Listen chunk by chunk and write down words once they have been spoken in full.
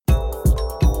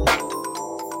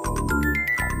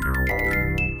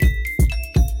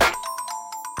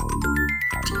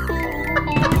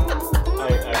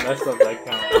rest of that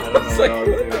count. I don't know what I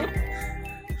was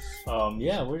doing.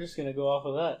 Yeah, we're just gonna go off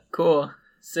of that. Cool.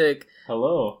 Sick.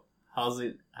 Hello. How's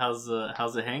it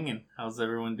hanging? How's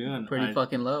everyone doing? Pretty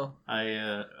fucking low.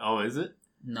 Is it?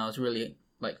 No, it's really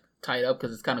like tied up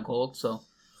because it's kind of cold. So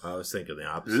I was thinking the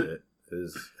opposite.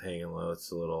 Is hanging low.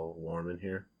 It's a little warm in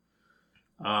here.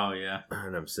 Oh yeah.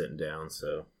 And I'm sitting down,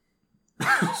 so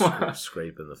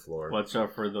scraping the floor. Watch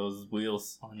out for those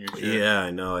wheels on your chair. Yeah,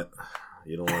 I know it.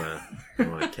 You don't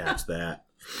want to catch that.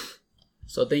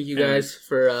 So thank you guys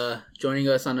for joining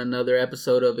us on another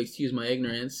episode of Excuse My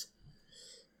Ignorance.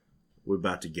 We're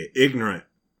about to get ignorant.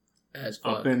 As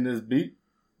fuck. Up in this beat.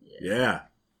 Yeah.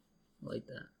 I like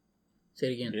that.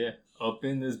 Say it again. Yeah. Up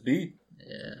in this beat.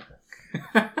 Yeah.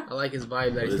 I like his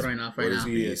vibe that he's throwing off right now. What does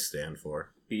B stand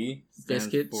for? B stands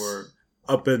Biscuits. for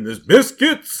Up in this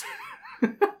biscuits.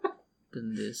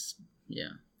 In this, yeah.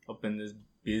 up in this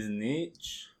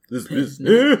business. This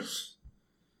business.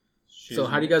 So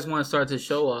how do you guys want to start the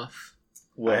show off?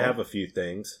 I have a few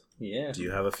things. Yeah. Do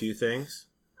you have a few things?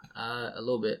 A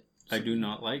little bit. I do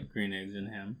not like green eggs and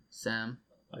ham. Sam.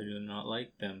 I do not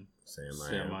like them. Sam,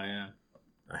 I am.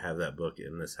 I have that book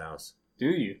in this house. Do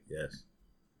you? Yes.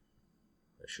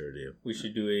 I sure do. We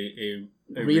should do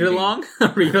a read along?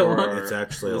 Read along? It's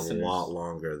actually listeners. a lot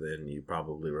longer than you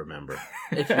probably remember.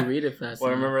 If you read it fast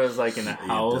Well, I enough. remember it was like in a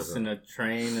house, doesn't- in a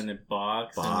train, in a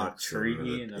box in a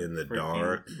tree, in the freaking-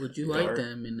 dark. Would you Dark. like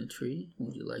them in a tree?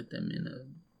 Would you like them in a...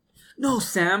 No,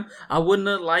 Sam. I wouldn't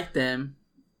have liked them.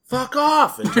 Fuck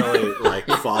off! Until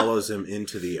he follows him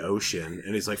into the ocean,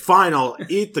 and he's like, "Fine, I'll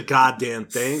eat the goddamn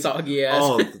thing." Soggy ass.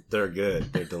 Oh, they're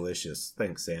good. They're delicious.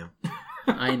 Thanks, Sam.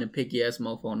 I ain't a picky ass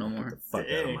mofo no Get more. the fuck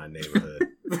out of my neighborhood.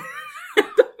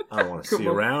 I don't want to see you Come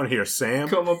on. around here, Sam.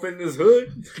 Come up in this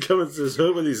hood. Come into this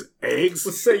hood with these eggs.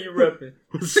 Let's say you repping.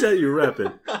 What's that you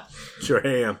repping? It's your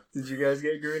ham. Did you guys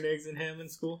get green eggs and ham in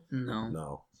school? No.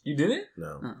 No, You didn't?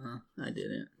 no. I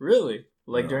didn't. Really?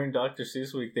 Like No. during Dr.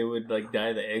 Seuss week, they would like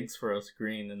dye the eggs for us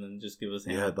green and then just give us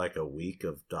ham. You had like a week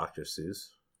of Dr. Seuss.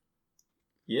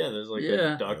 Yeah, there's like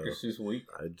Yeah. a Dr. Seuss week.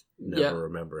 I never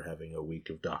remember having a week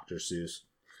of Dr. Seuss.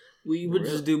 We would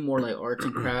Really? just do more like arts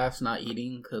and crafts, not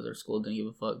eating, because our school didn't give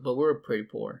a fuck. But we were pretty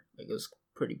poor. Like, it was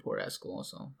pretty poor at school,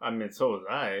 so. I mean, so was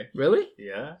I. Really?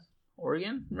 Yeah.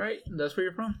 Oregon? Right? That's where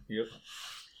you're from? Yep.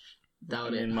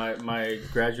 Doubt I it. mean, my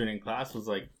graduating class was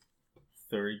like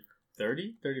 30,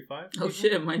 35? Oh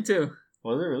shit, mine too.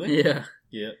 Was it really? Yeah.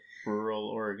 Yep. Rural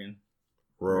Oregon.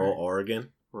 Rural Oregon.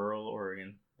 Rural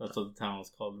Oregon. That's what the town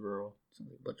was called, rural.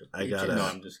 Bunch of I got bitches. No, a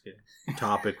I'm just kidding.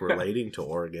 topic relating to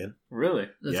Oregon. Really?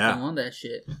 Let's Yeah. go on that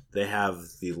shit. They have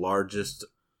the largest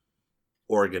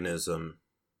organism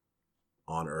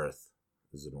on Earth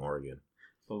is in Oregon.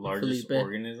 The largest Felipe.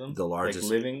 organism? The largest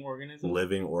like living organism?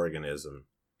 living organism.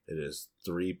 It is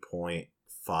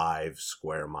 3.5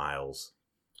 square miles.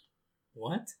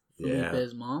 What? Yeah.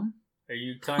 Felipe's mom? Are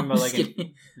you talking about like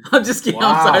an... I'm just kidding.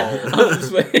 Wow. I'm sorry. I'm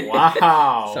just waiting.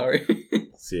 Wow. Sorry.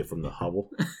 See it from the Hubble?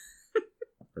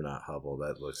 Or not Hubble,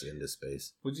 that looks into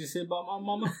space. What'd you say about my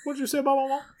mama? What'd you say about my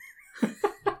mom?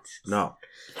 No.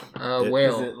 It-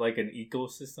 Whale. Is it like an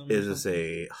ecosystem? or It is something?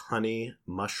 a honey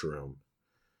mushroom.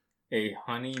 A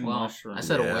honey Well, mushroom. I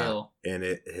said a Yeah. whale. And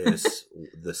it is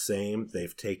the same.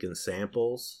 They've taken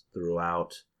samples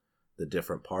throughout the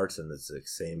different parts, and it's the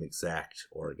same exact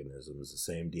organism. It's the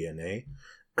same DNA.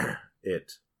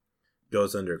 It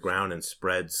goes underground and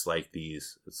spreads like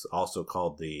these. It's also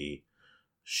called the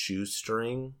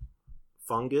shoestring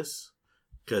fungus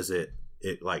because it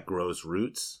like grows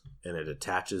roots, and it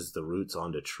attaches the roots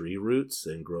onto tree roots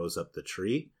and grows up the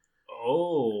tree.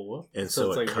 Oh. And so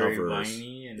it's it like very covers.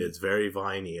 viney and... It's very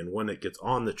viney, and when it gets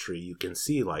on the tree, you can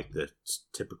see like the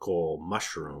typical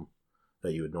mushroom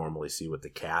that you would normally see with the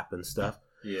cap and stuff.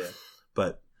 Yeah.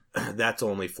 But that's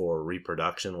only for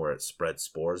reproduction, where it spreads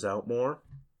spores out more.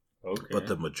 Okay. But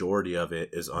the majority of it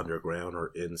is underground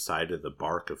or inside of the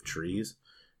bark of trees,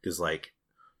 because like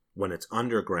when it's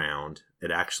underground,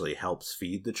 it actually helps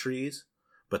feed the trees,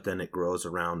 but then it grows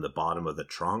around the bottom of the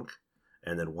trunk,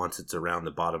 and then once it's around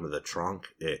the bottom of the trunk,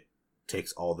 it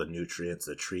takes all the nutrients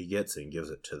the tree gets and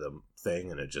gives it to the thing,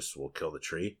 and it just will kill the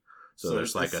tree. So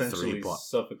there's it like a essentially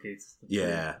suffocates the tree.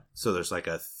 yeah. So there's like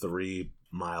a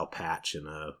 3-mile patch in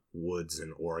a woods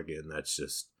in Oregon that's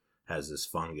just has this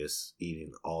fungus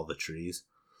eating all the trees.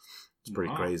 It's pretty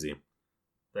Wow. crazy.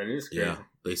 That is crazy. Yeah.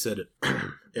 They said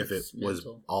if it It's was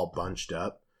mental. all bunched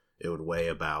up, it would weigh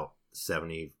about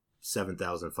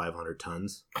 7,500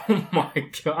 tons. Oh my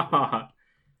god.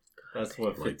 That's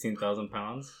what, Like- 15,000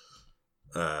 pounds?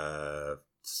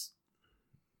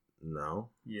 No.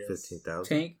 Yes.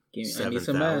 15,000? Tank? I need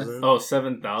some math. 7,000? Oh,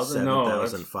 7,000? No,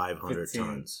 that's 7,500 15.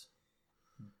 tons.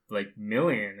 like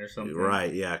million or something.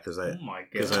 Right, yeah, because Oh my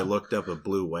I god. looked up a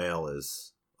blue whale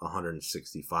is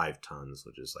 165 tons,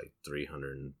 which is like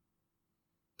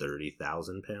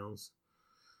 330,000 pounds.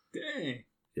 Dang.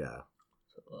 Yeah.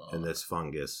 And this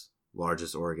fungus,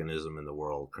 largest organism in the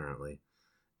world currently,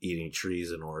 eating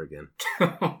trees in Oregon.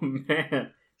 Oh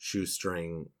man.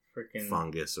 Shoestring Freaking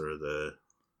fungus, or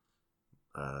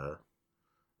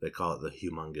they call it the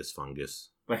humongous fungus.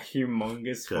 the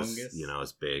humongous Because, fungus. you know,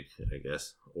 it's big, I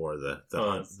guess. Or the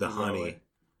Is that honey, way?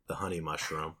 the honey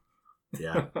mushroom.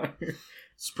 Yeah.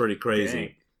 It's pretty crazy.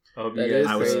 Dang. I hope That you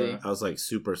guys is crazy. I was like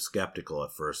super skeptical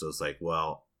at first. I was like,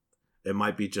 well, it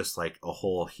might be just like a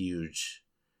whole huge,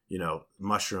 you know,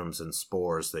 mushrooms and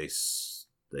spores. They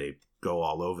go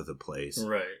all over the place,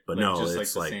 right. But like, no, just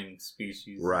it's the like- same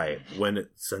species. right?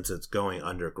 Since it's going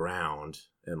underground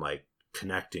and like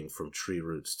connecting from tree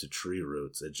roots to tree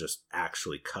roots, it just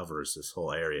actually covers this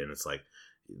whole area. And it's like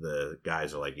the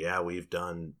guys are like, yeah, we've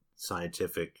done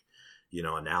scientific, you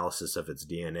know, analysis of its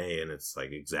DNA, and it's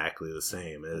like exactly the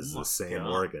same as Oh my the same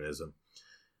God. organism.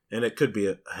 And it could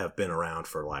have been around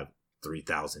for like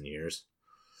 3,000 years.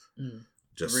 Mm.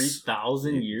 Just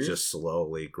 3,000 years? just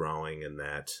slowly growing in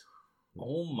that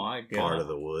Oh my god. part of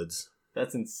the woods.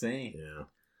 That's insane. Yeah.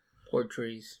 Poor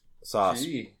trees.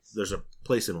 Jeez. There's a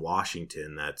place in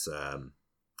Washington that's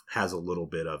has a little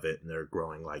bit of it, and they're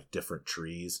growing like different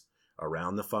trees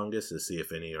around the fungus to see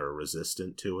if any are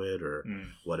resistant to it or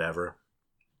whatever.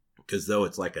 Because though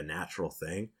it's like a natural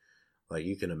thing, like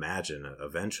you can imagine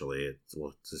eventually it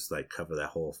will just like cover that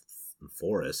whole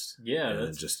forest. Yeah, and then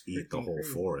that's just eat the freaking whole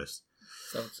crazy. forest.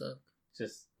 Sucks up.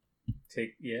 Just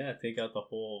take out the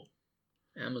whole.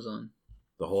 Amazon.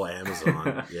 The whole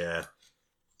Amazon. Yeah.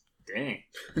 Dang.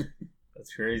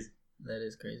 That's crazy. That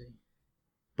is crazy.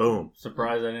 Boom.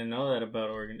 Surprised I didn't know that about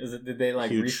Oregon. Did they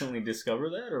like Huge. recently discover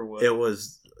that or what? It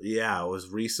was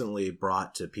recently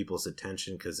brought to people's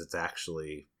attention because it's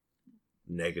actually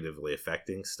negatively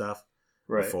affecting stuff.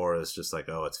 right. Before it was just like,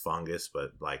 oh, it's fungus,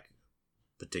 but like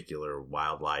particular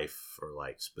wildlife or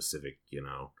like specific, you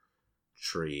know,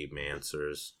 tree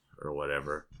mancers or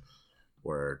whatever,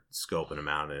 were scoping them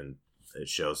out, and it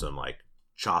shows them like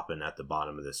chopping at the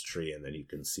bottom of this tree, and then you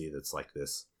can see that's like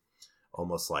this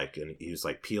almost like, and he was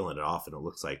like peeling it off, and it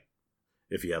looks like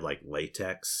if you had like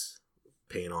latex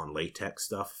paint on latex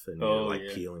stuff and you're like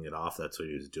peeling it off, that's what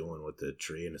he was doing with the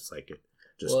tree, and it's like it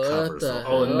just What covers the the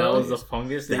Oh, and that hell? was the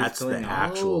fungus. They that's was the killing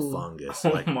off? actual Oh. fungus. Oh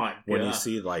Like my god! when you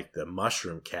see like the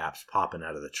mushroom caps popping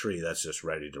out of the tree, that's just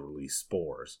ready to release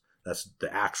spores. That's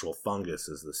the actual fungus,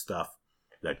 is the stuff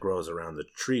that grows around the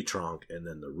tree trunk, and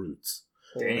then the roots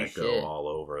Dang. that go shit. all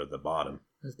over the bottom.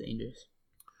 That's dangerous.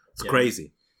 It's Yeah.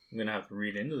 crazy. I'm gonna have to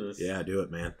read into this. Yeah, do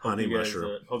it, man. Hope Honey you guys,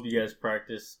 mushroom. hope you guys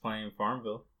practice playing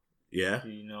Farmville. Yeah, Do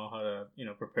you know how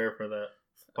to prepare for that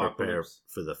prepare apocalypse?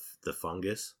 for the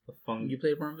fungus. The You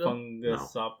play Farmville?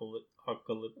 fungus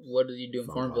apocalypse. What do you do in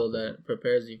Farm Farmville Farmville. that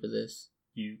prepares you for this?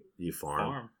 You You farm.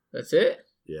 farm. That's it?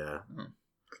 Yeah,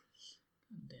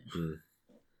 Damn.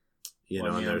 you Well, know, I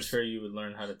and mean, I'm there's sure you would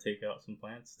learn how to take out some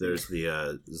plants. there's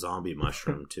the zombie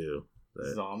mushroom too.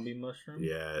 That, zombie mushroom.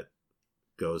 yeah, it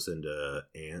goes into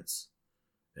ants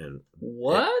and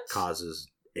What? it causes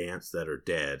ants that are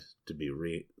dead to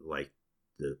be like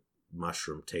the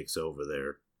mushroom takes over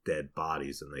their dead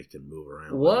bodies and they can move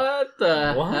around. What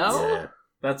the What? hell? Yeah,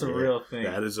 That's a yeah, real thing.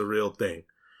 that is a real thing.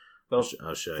 Those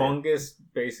I'll show you. fungus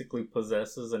basically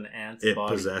possesses an ant's It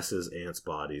body. possesses ants'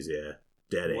 bodies. Yeah,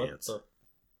 dead What ants. the-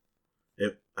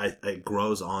 It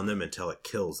grows on them until it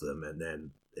kills them, and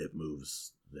then it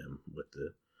moves them with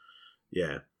the.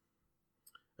 Yeah,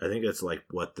 I think it's like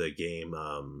what the game,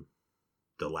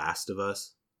 The Last of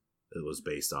Us, it was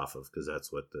based off of, because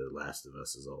that's what The Last of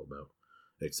Us is all about.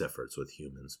 Except for it's with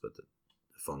humans, but the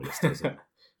fungus doesn't.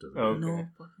 Oh, No okay.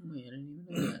 fucking way. I didn't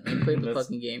even know that. I played the That's-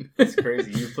 fucking game. That's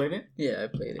crazy. You played it? Yeah, I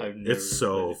played it. I've never It's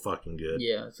so played it. fucking good.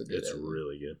 Yeah, it's a good It's idea.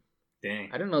 really good. Dang.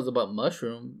 I didn't know it was about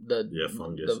mushroom.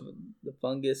 Fungus. The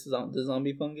fungus, the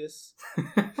zombie fungus.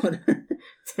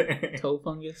 Dang. Toe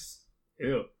fungus.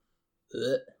 Ew.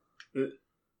 Ugh.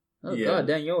 Oh Yeah. god,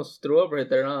 damn, you almost threw up right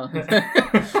there, huh?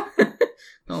 That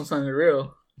don't sound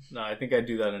real. No, I think I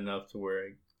do that enough to where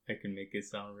I can make it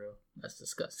sound real. That's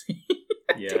disgusting.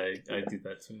 Yeah, I do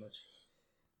that too much.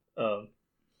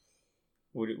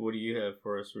 What do you have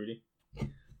for us, Rudy?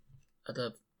 I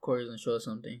thought Corey was gonna show us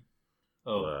something.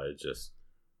 Oh, Just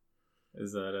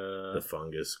is that the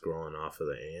fungus growing off of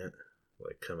the ant,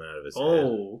 like coming out of his head.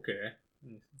 Oh, okay.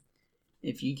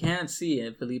 If you can't see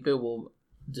it, Felipe will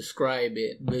describe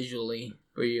it visually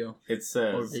for you. It Or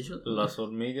says, visual- las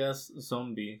hormigas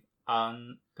zombie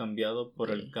han cambiado por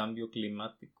el Okay. cambio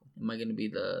climático. Am I gonna be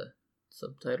the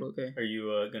subtitle? Okay. Are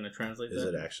you going to translate Is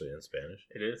that? it actually in Spanish?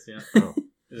 It is, yeah. Oh, I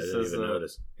It didn't says, even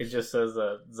notice. it just says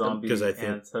that zombie 'Cause I think-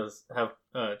 ants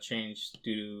have changed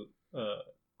due to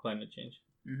climate change.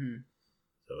 Mm-hmm.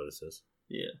 Is that what it says?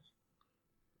 Yeah.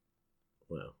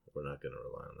 Well, we're not going to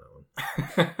rely on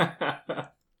that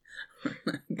one.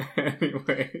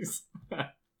 Anyways,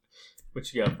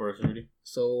 what you got for us, Rudy?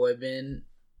 So I've been,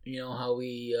 how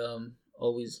we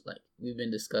always we've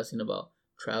been discussing about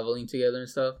traveling together and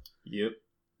stuff. Yep.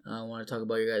 I want to talk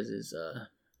about your guys'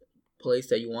 place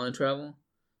that you want to travel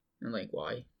and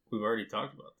why We've already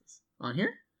talked about this. on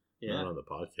here. Yeah. Not on the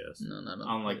podcast. No, not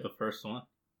On like the first one.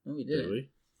 No, we Did did. we?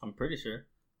 I'm pretty sure.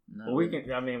 No, Well, we can keep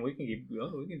going. We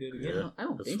can do it again. Yeah. I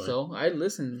don't that's think fine. so. I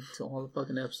listened to all the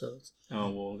fucking episodes. Oh,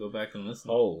 we'll go back and listen.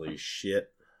 Holy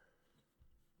shit.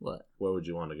 What? Where would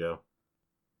you want to go?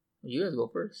 You guys go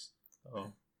first.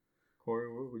 Oh.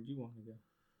 Corey, where would you want to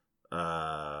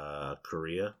go?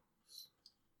 Korea.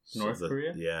 North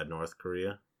Korea? Yeah, North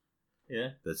Korea. Yeah.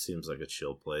 That seems like a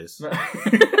chill place.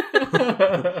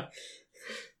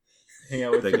 Hang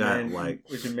out with They your got, man,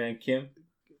 with your man Kim,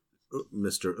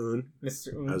 Mr. Un.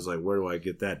 Mr. I was like, where do I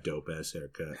get that dope ass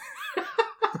haircut?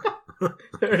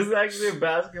 There's actually a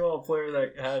basketball player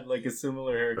that had like a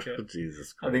similar haircut.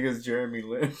 Jesus I Christ. think it was Jeremy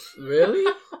Lin.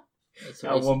 Really? That's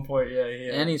At racist. one point, yeah,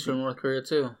 yeah. And he's from North Korea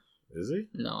too. Is he?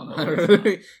 No, No, not he's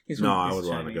really. He's from No, I he's would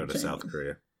want to go to Chinese. South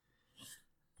Korea.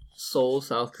 Seoul,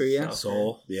 South Korea. South-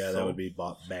 Seoul? Yeah, that Seoul. would be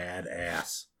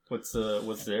badass. What's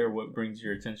there? What brings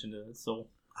your attention to Seoul?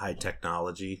 High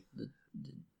technology,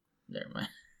 Never mind.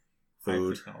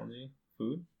 food, High technology,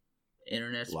 food.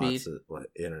 Internet speed. lots of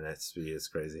internet speed is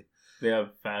crazy. They have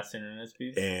fast internet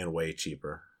speeds. And way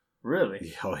cheaper.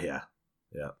 Really Oh, yeah.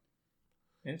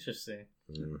 interesting.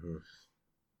 hmm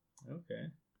Okay,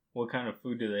 what kind of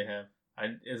food do they have?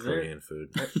 Is Korean food.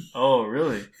 there? Oh,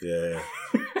 really? Yeah.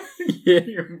 Yeah,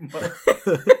 your mother.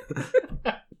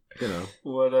 You know,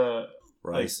 What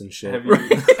rice and shit. have you?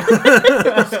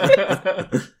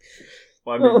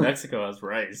 Well, I mean, Mexico has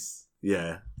rice.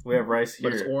 Yeah. We have rice here.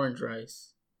 But it's orange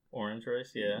rice. Orange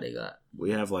rice, yeah. They got.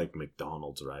 We have like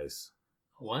McDonald's rice.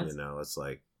 What? You know, it's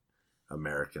like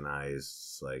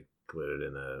Americanized, like put it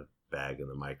in a bag in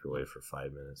the microwave for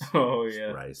 5 minutes. Oh It's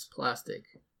yeah. rice. Plastic.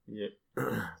 Yep.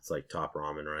 It's like top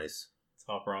ramen rice.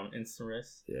 Top ramen, instant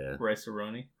rice, Yeah.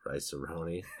 rice-a-roni,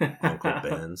 Rice-a-roni. Uncle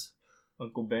Ben's.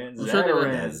 Uncle Ben's, I'm sure they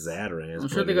got That Zatarans. Zatarans. I'm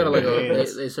sure put they it got in like your a.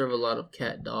 hands. They serve a lot of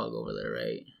cat dog over there,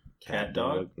 right? Cat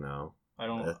dog? No. I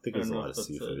don't. I think I it's don't a know lot if of that's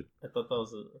seafood. I thought that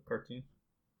was a cartoon.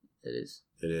 It is.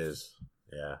 It is.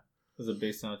 Yeah. Was it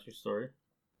based on a true story?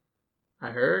 I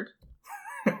heard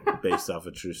Based off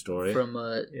a true story. from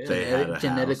Yeah. They had a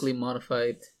genetically house.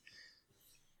 modified.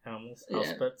 Animals, house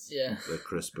Yeah. pets. Yeah. The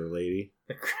CRISPR lady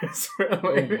The CRISPR.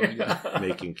 Oh my God.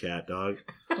 making cat dog.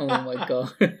 Oh my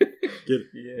god. Get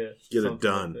Yeah. Get it something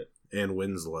done. like and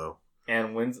Winslow. that.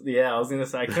 And Yeah, I was gonna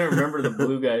say I can't remember the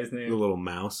blue guy's The name. little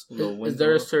mouse. Little Is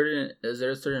there a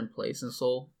Winslow. certain place in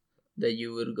Seoul that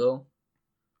you would go?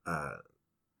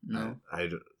 No, I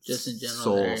Just in general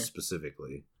Seoul there.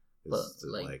 specifically. but Is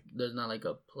like, there's not like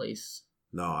a place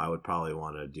no, I would probably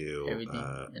want to do everything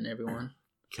and everyone.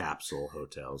 capsule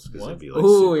hotels because What? it'd be like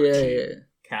Oh super yeah, cheap. yeah.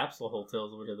 Capsule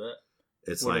hotels. What is that?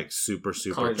 It's What like super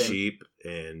Carpet. cheap,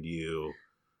 and you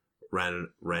rent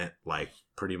like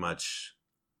pretty much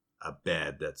a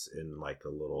bed that's in like a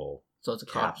little So it's a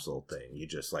capsule thing. You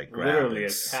just like grab Literally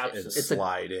and, a capsule. and It's a-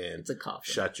 slide in, It's a coffin.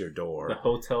 shut your The door.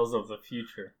 hotels of the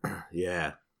future.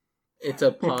 Yeah, It's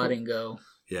a pod and go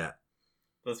yeah.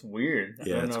 That's weird.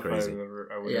 Yeah, I don't it's know crazy.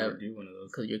 if I would Yeah. ever do one of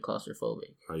those. because you're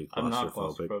claustrophobic. Are you I'm not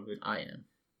claustrophobic? claustrophobic. I am.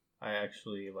 I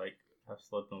actually have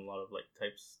slept in a lot of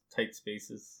tight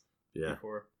spaces Yeah,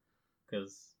 before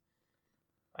because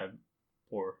I'm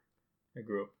poor. I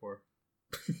grew up poor.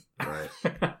 right.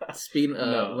 Speaking,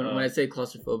 No, when I say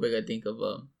claustrophobic, I think of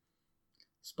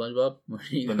SpongeBob. When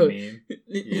he the goes, meme.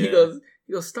 he Yeah.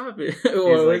 goes, stop it. He's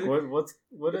Or like, what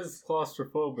what is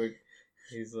claustrophobic?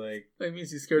 He's like, that means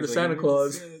he's scared of he's like, Santa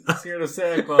Claus. Scared of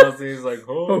Santa Claus. And he's like,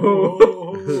 ho, ho, ho,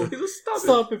 ho. He's like,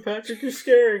 Stop it, Patrick! You're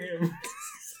scaring him.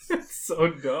 It's so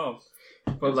dumb.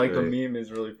 But That's like the great. meme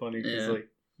is really funny because Yeah. like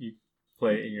you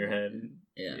play it in your head. And,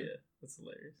 Yeah. that's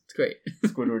hilarious. It's great.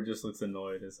 Squidward just looks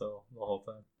annoyed as hell the whole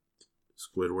time.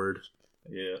 Squidward.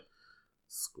 Yeah,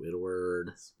 Squidward.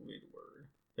 Squidward.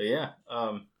 But yeah,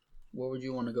 Where would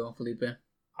you want to go, Felipe?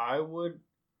 I would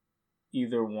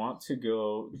either want to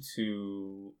go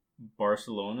to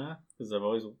Barcelona because I've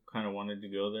always kind of wanted to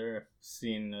go there. I've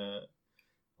seen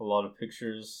a a lot of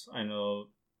pictures. I know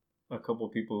a couple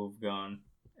people who've gone,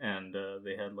 and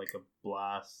they had like a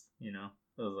blast. You know,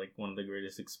 it was like one of the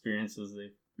greatest experiences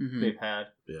they've had.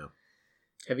 Yeah.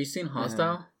 Have you seen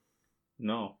Hostile?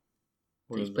 No.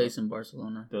 What Takes is place that? in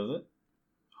Barcelona. Does it?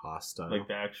 Hostile. Like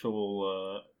the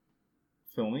actual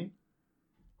filming?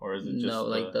 Or is it just... No,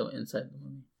 like the inside the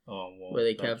movie. Oh, well, where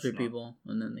they that's capture not- people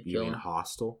and then they You kill mean them.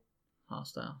 Hostel?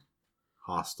 Hostile.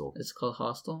 Hostel. It's called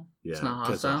Hostel? Yeah, It's not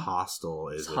because a Hostile? hostel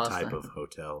is It's a type hostile. of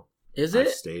hotel. Is I've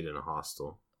it? stayed in a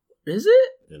hostel. Is it?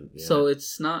 And, yeah. So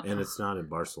it's not... And it's not in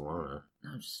Barcelona.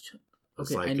 No, just... It's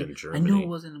Okay, like I knew, in I Germany. knew it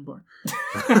wasn't in Bar.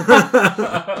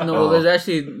 No, Oh. there's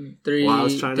actually 3 Well, I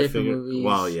was trying to different figure. movies.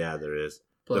 Well, yeah, there is.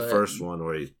 The but- first one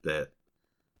where that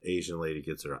Asian lady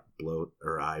gets her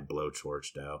eye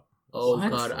blowtorched out. Oh,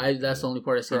 What? God. That's the only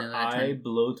part I've seen Her in that eye train.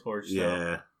 blowtorched out.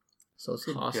 Yeah, So it's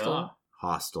Good Hostel? God.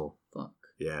 Hostel. Fuck.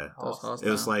 Yeah, That was Oh, Hostile.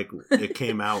 it was like it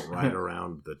came out right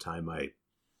around the time I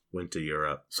went to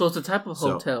Europe. So it's a type of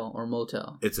So- hotel or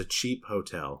motel. It's a cheap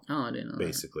hotel. Oh, I didn't know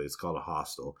Basically, it's called a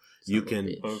hostel. that. You Son of a can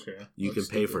bitch. Okay. you Looks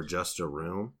can pay for stupid. just a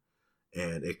room,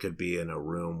 and it could be in a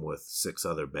room with 6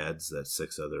 other beds that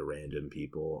 6 other random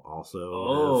people also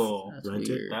Oh, That's rented.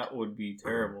 weird. that would be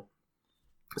terrible.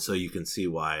 So you can see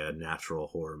why a natural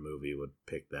horror movie would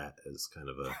pick that as kind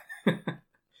of a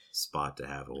spot to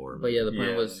have a horror movie. But yeah, the point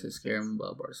Yeah, was that to makes scare sense. him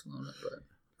about Barcelona, but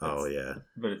Oh yeah.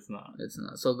 But it's not. it's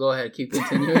not. So go ahead, keep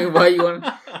continuing. Why you want?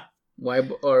 Why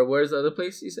or where's the other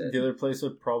place you said? The other place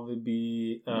would probably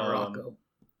be... Morocco.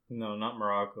 No, not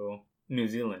Morocco. New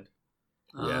Zealand.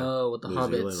 Yeah. Oh, with the New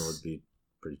hobbits. Zealand would be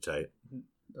pretty tight.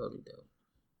 That would be dope.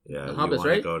 Yeah. The you Hobbits, wanna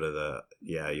right? Go to the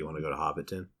you want to go to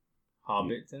Hobbiton?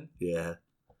 Hobbiton? Yeah.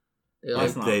 They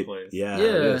That's all- not a place. Yeah. Yeah.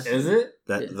 It is. Is it?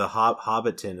 That Yeah. the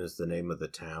Hobbiton is the name of the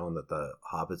town that the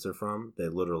hobbits are from. They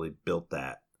literally built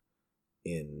that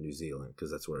in New Zealand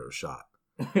because that's where it was shot.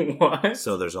 What?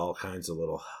 So there's all kinds of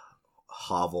little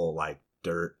hovel like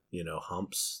dirt,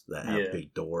 humps that have Yeah.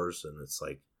 big doors, and it's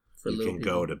like for you little can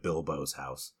people. go to Bilbo's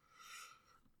house.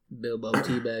 Bilbo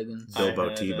teabagging. Bilbo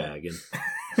had, teabagging.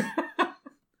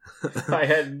 I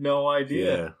had no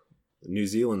idea. Yeah. New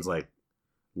Zealand's like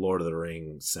Lord of the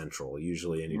Rings central.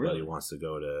 Usually anybody Really? wants to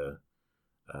go to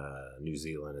New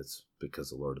Zealand, it's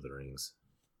because of Lord of the Rings.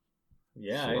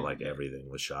 Yeah, So like everything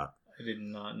was shot. I did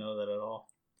not know that at all.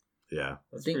 Yeah.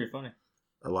 That's think- pretty funny.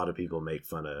 A lot of people make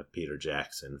fun of Peter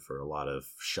Jackson for a lot of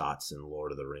shots in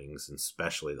Lord of the Rings, and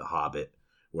especially The Hobbit,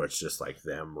 where it's just like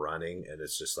them running, and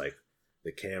it's just like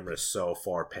the camera's so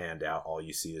far panned out, all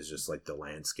you see is just like the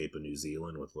landscape of New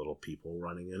Zealand with little people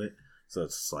running in it. So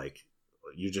it's like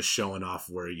you're just showing off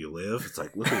where you live. It's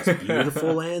like, look at this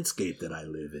beautiful landscape that I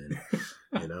live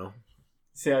in.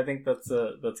 See, I think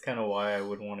that's kind of why I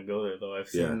would want to go there, though. I've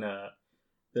seen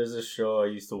there's a show I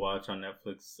used to watch on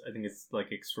Netflix. I think it's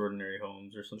like Extraordinary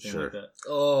Homes or something Sure. like that.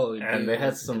 Oh, And dude, they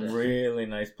had that's some good. really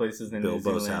nice places in New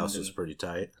Bilbo's Zealand. house was pretty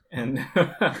tight. And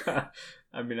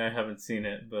I mean, I haven't seen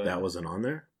it, but That wasn't on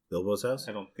there? Bilbo's house?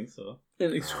 I don't think so.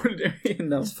 An extraordinary.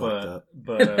 No, It's fucked up.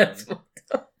 But That's fucked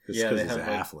up. It's yeah, because they he's a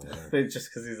have, halfling. huh? they just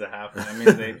because he's a halfling. I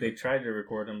mean, they tried to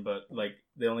record him, but like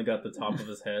they only got the top of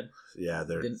his head. Yeah,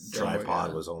 their Didn't- tripod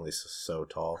yeah. was only so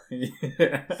tall.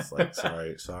 Yeah. It's like,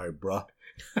 sorry, bruh.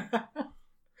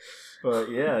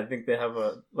 But yeah, I think they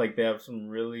have some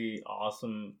really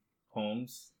awesome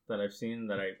homes that I've seen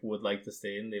that I would like to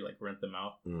stay in. They like rent them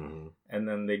out, hmm and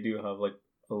then they do have like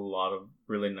a lot of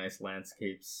really nice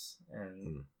landscapes,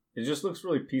 and it just looks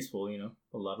really peaceful.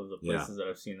 A lot of the Yeah. places that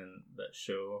I've seen in that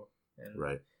show and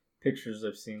Right. pictures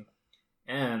I've seen,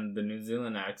 and the New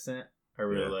Zealand accent I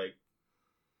really Yeah. like.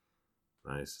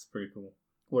 Nice. It's pretty cool.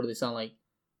 What do they sound like?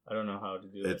 I don't know how to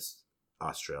do It's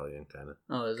Australian, kind of.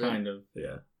 Oh, is it. Kind of.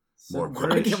 Yeah. So More very-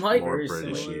 British- very more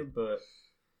British-y. similar, but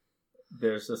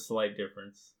there's a slight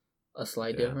difference. a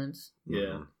slight Yeah. difference? Yeah.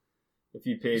 Mhm. If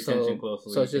you pay attention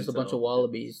closely. So it's you just a can bunch tell. of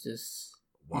wallabies. Just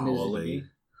Wallaby.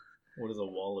 What is a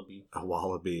wallaby? A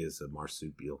wallaby is a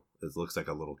marsupial. It looks like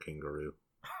a little kangaroo.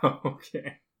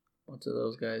 Okay. bunch of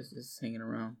those guys just hanging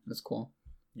around. That's cool.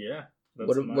 Yeah. That's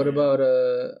What about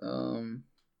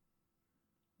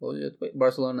what was it? Wait,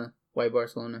 Barcelona. Why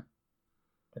Barcelona?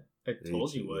 I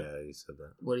told you what. Yeah, you said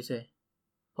that. What do you say?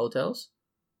 Hotels?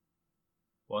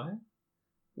 What?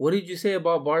 What did you say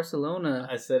about Barcelona?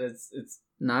 I said it's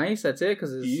Nice. That's it.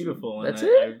 Because it's beautiful. And That's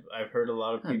it. I've heard a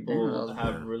lot of God people damn, that was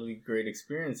have bad. really great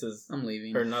experiences. I'm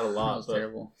leaving. Or not a lot, That was but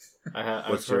terrible. I've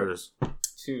What's heard yours?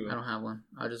 two. I don't have one.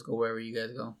 I'll just go wherever you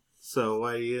guys go. So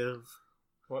why do you have...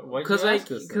 Why Because you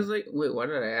ask us then? wait, why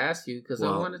did I ask you? Because I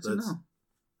Well, wanted to that's- know.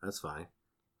 That's fine.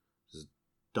 Just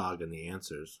dogging the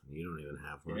answers. You don't even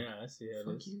have one. Yeah, I see how it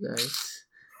Fuck is. you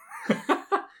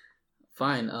guys.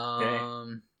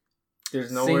 Fine.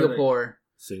 There's nowhere Singapore.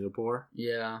 Singapore?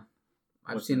 Yeah,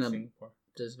 I've What's seen in them. Singapore?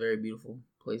 Just very beautiful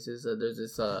places. There's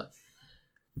this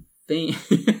thing.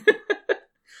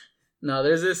 No,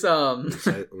 there's this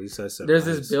At least I said there's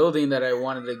right. this building that I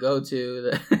wanted to go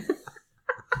to.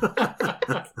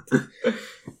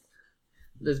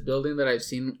 This building that I've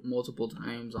seen multiple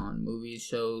times on movies,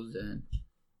 shows, and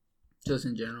just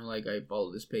in general. Like I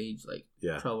follow this page, like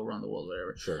Yeah, travel around the world,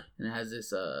 whatever. sure. And it has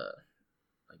this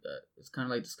it's kind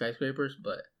of like the skyscrapers,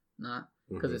 but not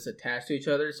because Mhm. it's attached to each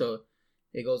other. So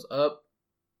it goes up,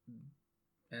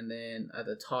 and then at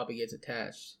the top it gets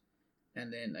attached,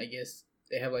 and then I guess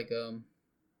they have like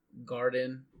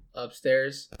garden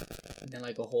upstairs, and then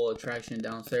like a whole attraction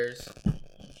downstairs.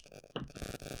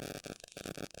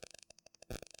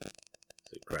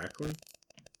 Is it crackling?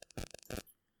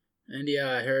 And yeah,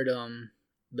 I heard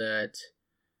that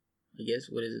I guess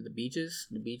what is it? The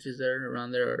beaches there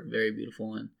around there are very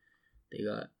beautiful, and they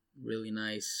got really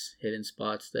nice hidden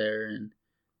spots there, and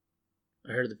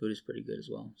I heard the food is pretty good as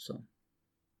well. So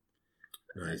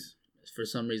Nice. for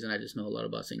some reason, I just know a lot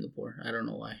about Singapore. I don't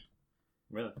know why.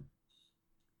 Really?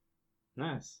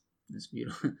 Nice. It's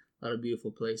beautiful. A lot of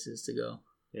beautiful places to go.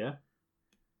 Yeah.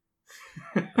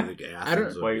 I think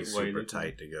Athens would Why- be why super you think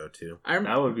tight to go to.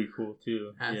 That would be cool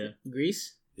too. Yeah.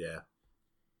 Greece. Yeah.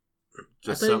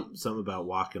 Just thought something about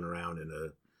walking around in a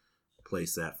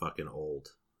place that fucking old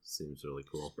seems really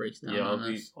cool. Just breaks down Yeah,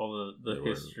 on us. all the They were-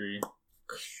 history.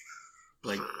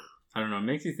 Like, I don't know, it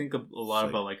makes you think a lot Like-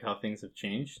 about like how things have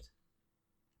changed.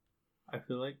 I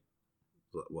feel like,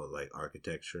 What, like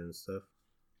architecture and stuff?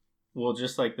 well,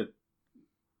 just like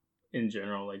in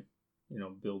general, like,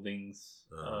 buildings,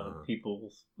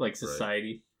 people's like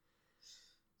society.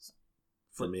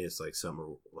 For me, it's like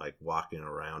something like walking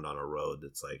around on a road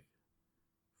that's like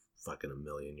fucking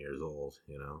 1,000,000 years old,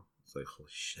 It's like, holy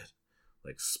shit.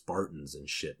 Like Spartans and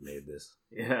shit made this.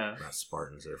 Yeah. Not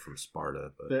Spartans, they're from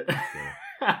Sparta, but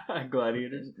The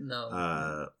gladiators.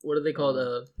 No. What are they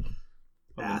called?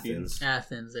 Athens.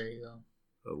 Athens. There you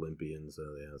go. Olympians,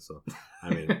 yeah. So, I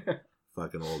mean,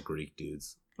 fucking old Greek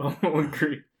dudes. Oh,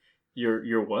 Greek.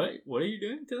 You're what? What are you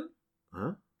doing to them?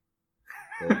 Huh?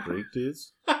 Old Greek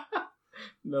dudes?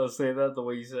 No, say that the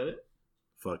way you said it.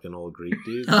 Fucking old Greek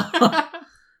dudes? I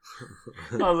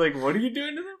was like, what are you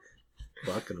doing to them?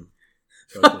 Fucking them.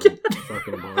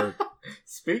 Fucking them hard.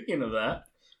 Speaking of that,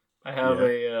 I have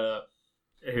a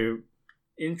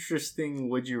interesting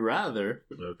would you rather.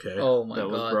 Okay. Oh my That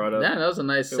was god. brought up. That was a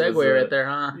nice It segue was, right there,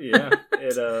 huh? Yeah,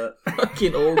 it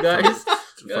Fucking old guys.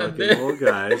 God Fucking damn. old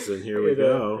guys, and here we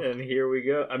go. And here we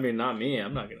go. I mean, not me.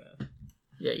 I'm not gonna.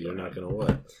 Yeah, You're you're not gonna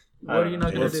what? What are you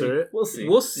not gonna Answer do? it? We'll see.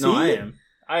 We'll see. No, I am.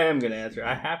 I am gonna answer.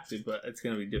 I have to, but it's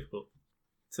gonna be difficult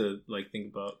to like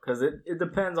think about because it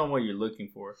depends on what you're looking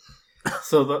for.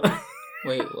 So the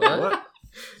Wait, what?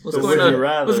 What's the going would you on?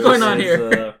 rather What's going on is,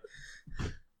 here?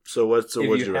 So what's the if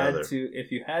would you you had rather?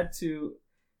 if you had to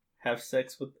have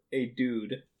sex with a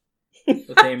dude, with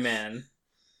a man,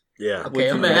 Yeah. Okay, would a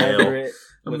you man. rather it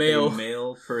A with male. a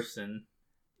male person,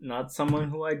 not someone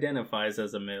who identifies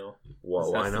as a male? Well,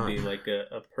 This why has not? to be like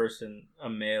a person, a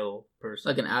male person,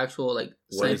 Like an actual, like,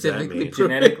 What does that scientifically mean?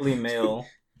 proven genetically male,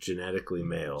 Genetically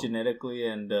male. genetically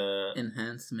and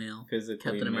enhanced male. physically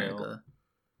Captain male. America.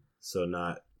 So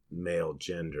not male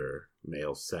gender,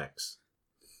 male sex.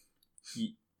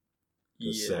 Y-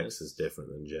 Because yes. sex is different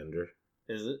than gender.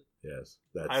 Is it? Yes.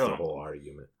 That's I don't the know. whole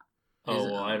argument. Oh, Is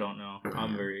it- well, I don't know.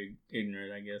 I'm very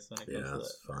ignorant, I guess, when it Yeah, comes to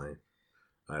that's that. fine.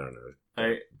 I don't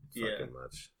know. Yeah. Fucking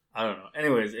much. I don't know.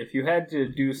 Anyways, if you had to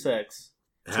do sex,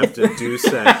 Have to do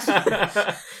sex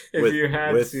if with, you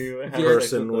had with to have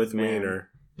person sex with a man, wiener.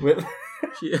 with,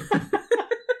 Yeah.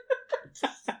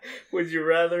 would you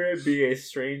rather it be a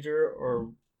stranger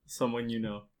or someone you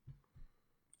know?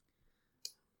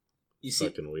 You see,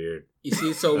 Fucking weird.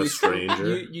 so A we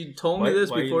stranger? You told me this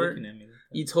Why before. Are you looking at me?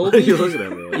 You told Why are me. you looking at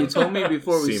me like You that? told me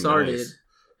before we Seem started, nice.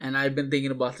 and I've been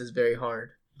thinking about this very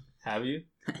hard. Have you?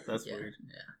 That's Yeah, weird.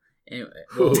 Yeah. Anyway,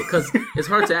 because it's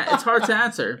hard to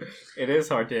answer. It is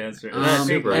hard to answer. And I think,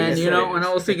 super like I And easy. you said, know, when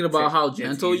I was thinking about how it's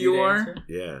gentle easy you to are, answer.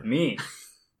 Yeah. Me?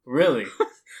 Really?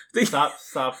 Stop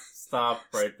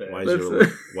right there.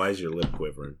 Why is your lip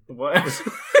quivering? What?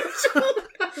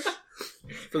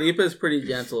 Felipe is pretty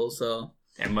gentle, so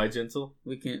Am I gentle?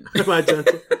 we can. Am I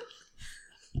gentle?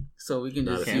 So we can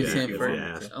Not just if use you- him if for. you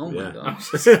ask. Oh my Yeah. god,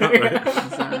 Right.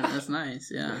 that's nice.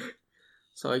 Yeah.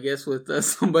 So I guess with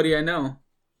somebody I know.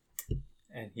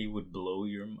 And he would blow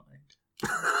your mind.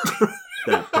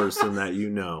 That person that you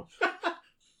know.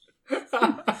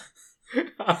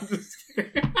 I'm just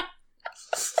kidding.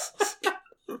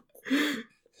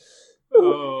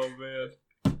 Oh man.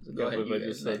 So go ahead, Can't believe you I guys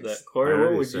just said next. that. Corey, I what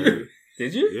already would said you? it.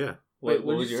 Did you? Yeah, Wait, What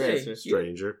what was did your you say? answer?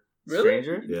 stranger. Really?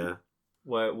 Stranger? Yeah,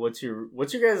 What's your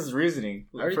guys' reasoning?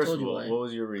 I already First told of you all, why. what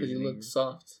was your Because reasoning? you look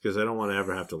soft. because I don't want to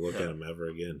ever have to look at him ever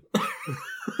again.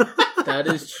 That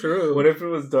is true. What if it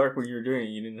was dark when you were doing it?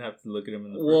 You didn't have to look at him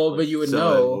in the first Well, place. but you would So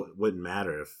know. it wouldn't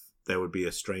matter if they would be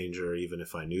a stranger, even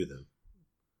if I knew them,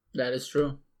 That is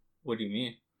true. What do you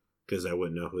mean? because I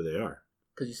wouldn't know who they are.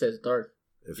 Because you said it's dark.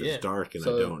 If Yeah. it's dark and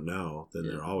So- I don't know, then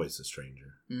yeah. they're always a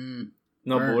stranger. Mm.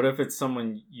 No, Burn. but what if it's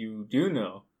someone you do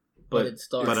know, But it's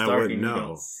dark. But I dark wouldn't and you know.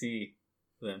 don't see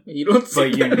them, You don't see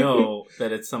but you them. know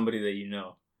that it's somebody that you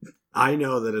know. I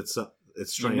know that it's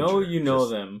stranger. You know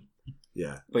Just- them,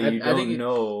 Yeah. but I- you I don't think it-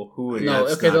 know who it is. No,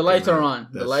 it's okay, the not lights gonna- are on.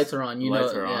 The that's- lights are on. You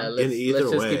lights know, are yeah, on. let's, In either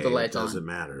let's just way, keep the it lights doesn't on.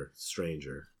 matter.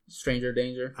 Stranger. Stranger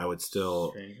danger. I would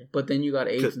still. Stranger. But then you got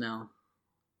AIDS Could- now.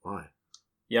 Why?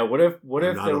 Yeah, what if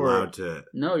I'm not there were allowed to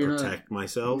No, you're protect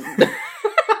myself. not.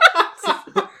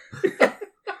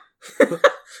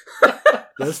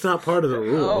 That's not part of the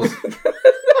rules.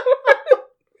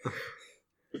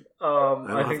 Oh. I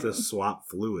don't have to swap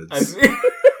fluids. I think-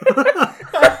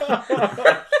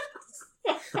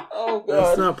 Oh,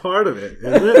 That's God. not part of it, is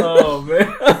it? oh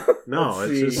man. No,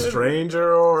 Let's it's see. a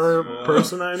stranger or a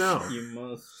person I know. You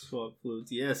must swap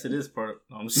fluids. Yes, it is part of.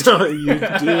 No, I'm just So you do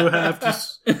have to.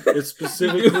 It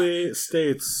specifically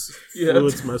states You have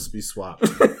fluids must be swapped.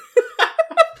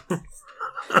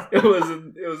 It was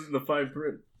in the fine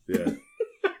print. Yeah,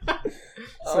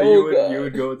 So Oh, you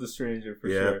would go with the stranger for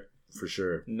Yeah. sure. for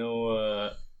sure.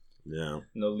 No No,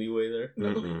 no leeway there.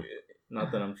 Mm-mm.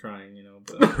 Not that I'm trying,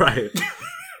 but right.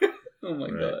 Oh, my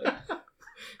Right. God. I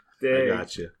dang.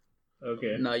 got you.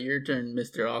 Okay. Now your turn,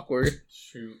 Mr. Awkward.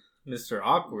 Shoot, Mr.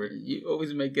 Awkward. You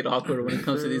always make it awkward when it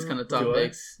comes to these kind of Do I?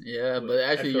 topics. Yeah, but I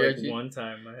actually, feel you're like actually one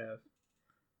time I have.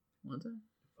 one time.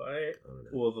 I don't know.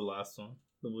 Well, the last one,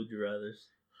 the Would You Rather's.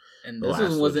 And The this last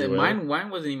one Would wasn't You Rather? mine. Mine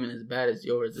wasn't even as bad as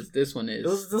yours. As this one is. It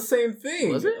was the same thing.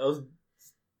 Was it? I was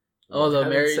Oh, the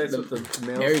having married, sex the with the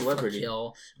male married celebrity.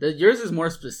 Yo, yours is more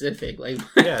specific. Like,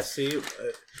 Yeah, see,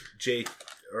 Jake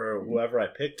or whoever I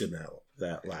picked in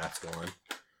that last one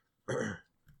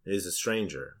is a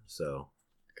stranger, so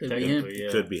could be him. Technically,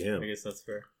 yeah. could be him. I guess that's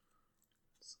fair.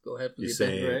 Go ahead, You Felipe.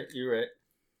 say- You're right. You're right.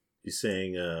 He's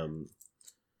saying,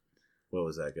 what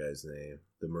was that guy's name?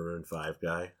 The Maroon 5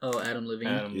 guy. Oh, Adam Levine.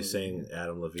 Adam. He's saying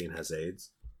Adam Levine has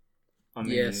AIDS. I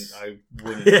mean, Yes. I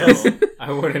wouldn't Yes. know.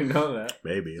 I wouldn't know that.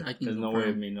 Maybe I can There's no way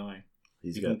of me knowing.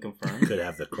 he's You got can confirm. could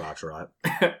have the crotch rot.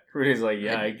 Rudy's like,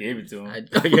 yeah, I gave it to him. I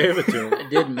gave it to him. I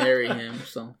did marry him,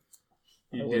 so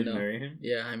You I would did know. marry him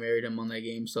yeah, I married him on that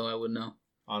game, so I would know.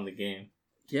 on the game.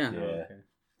 Yeah. Yeah. Oh, okay.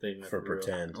 Thought you meant For real.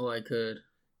 pretend. Oh, I could.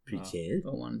 Pretend. If I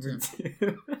wanted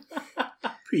to.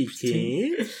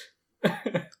 Pretend.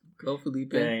 Go,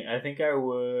 Felipe. Dang, I think I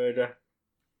would.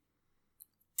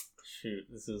 Shoot,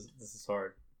 this is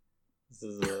hard. This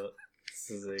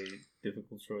is a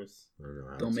difficult choice. I don't know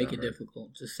how Don't it's make not it right.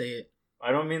 difficult. Just say it.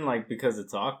 I don't mean like because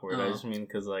it's awkward. I Oh. just mean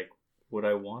because like, would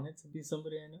I want it to be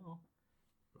somebody I know?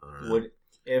 I don't know. Would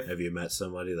if Have you met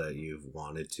somebody that you've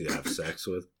wanted to have sex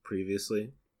with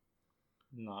previously?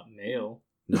 not male?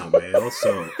 Not male,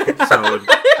 so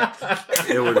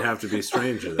it would have to be a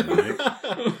stranger then, right?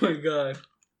 Oh my god.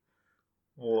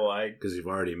 Well, Because you've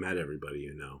already met everybody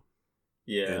you know,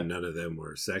 yeah. and none of them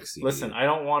were sexy. Listen, I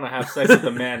don't want to have sex with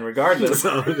a man regardless.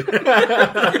 So-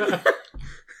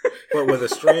 but with a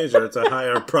stranger, it's a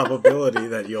higher probability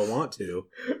that you'll want to,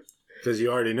 because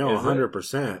you already know Is it?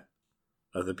 100%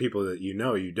 of the people that you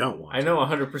know you don't want. I know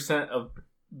 100% of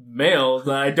males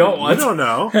that I don't You want. don't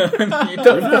know. You You've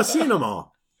don't not seen them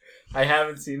all. I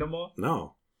haven't seen them all.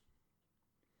 No.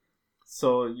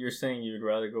 So you're saying you'd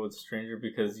rather go with a stranger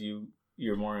because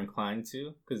you're more inclined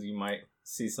to, because you might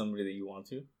see somebody that you want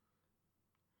to.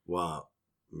 Well,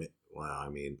 I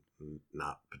mean,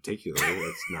 not particularly.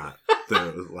 It's not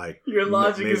the like. Your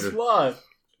logic is major- flawed.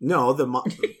 No, the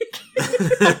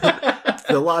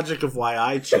logic of why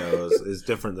I chose is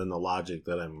different than the logic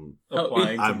that I'm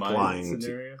Applying to I'm my applying to-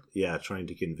 scenario. trying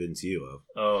to convince you of.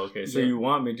 Oh, okay. So Yeah. you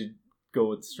want me to go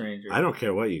with stranger? I don't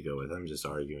care what you go with. I'm just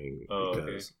arguing Oh, okay.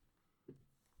 because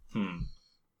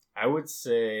I would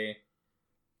say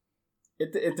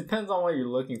it depends on what you're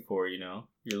looking for. You know,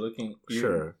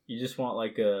 Sure. You just want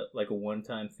like a one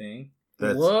time thing.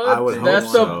 that's What? I would hope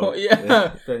That's so. the point. Yeah.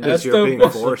 Then That's Because you're the being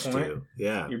point. forced That's the to.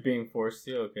 Yeah. you're being forced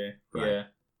to. Okay, Right. yeah.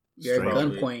 You're at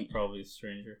Stranger. gunpoint. Probably a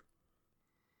stranger.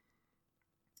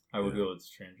 I would Yeah. go with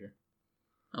stranger.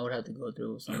 I would have to go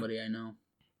through with somebody I know.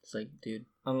 It's like, dude,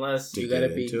 Unless To you get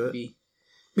gotta into it? be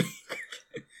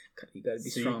you gotta be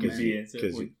so strong, you could man. be into it.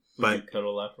 'Cause Would but- you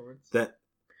cuddle afterwards? That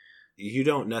You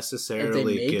don't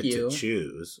necessarily make get you. to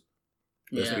choose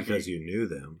just Yeah. because you knew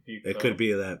them. You It go. could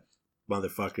be that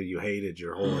motherfucker you hated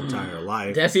your whole entire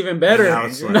life. That's even better. And now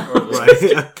it's like, No. right.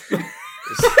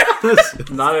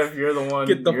 Not if you're the one.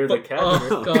 Get the you're the fuck. catcher.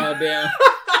 Oh, God damn.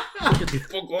 Get the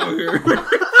fuck over here.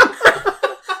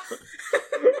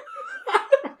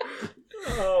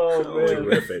 Oh Holy man,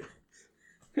 rip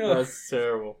that's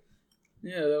terrible.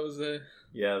 Yeah, that was a.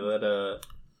 Yeah, that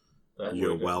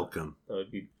You're would, welcome. That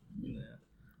would be. Yeah.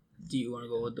 Do you want to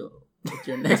go with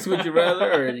your next would you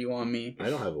rather, or do you want me? I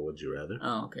don't have a would you rather.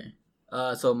 Oh, okay.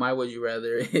 So my would you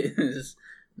rather is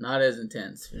not as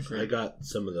intense. For sure. I got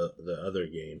some of the other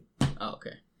game. Oh,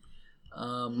 okay.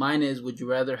 Mine is: would you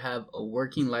rather have a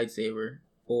working lightsaber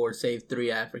or save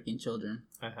 3 African children?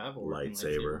 I have a working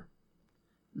Lightsaber.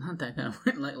 Not that kind of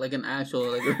like an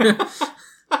actual like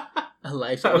a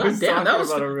lightsaber. I was Damn, that talking was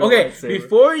about a real okay. lightsaber.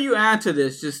 Before you answer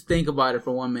this, just think about it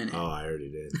for 1 minute. Oh, I already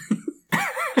did.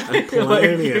 You're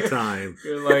Plenty like- of time.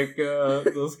 You're like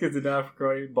those kids in Africa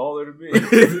are baller to me.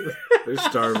 They're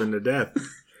starving to death.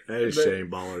 That is That- shame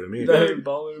baller to me. That ain't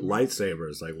baller to me. Lightsaber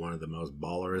is like one of the most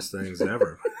ballerest things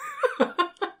ever.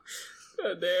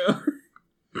 God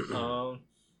damn.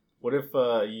 What if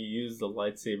you use the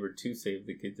lightsaber to save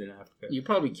the kids in Africa? You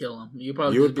probably kill him. You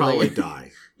probably You would just be probably like,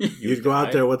 die. You You'd go out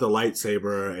die? there with a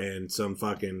lightsaber and some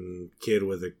fucking kid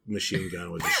with a machine gun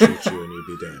would just shoot you and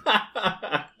you'd be dead.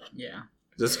 Yeah,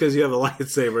 Just because you have a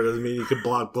lightsaber doesn't mean you can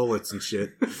block bullets and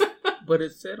shit. but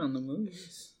it said on the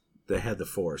movies. They had the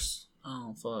Force.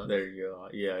 Oh fuck. There you go.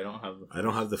 Yeah, I don't have the. I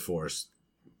don't have the Force.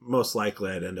 Most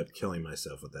likely I'd end up killing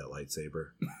myself with that lightsaber.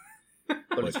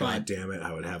 But it's But fine. god damn it,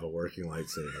 I would have a working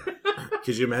lightsaber.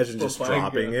 Could you imagine Well, just my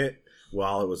dropping God. it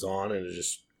while it was on and it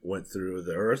just went through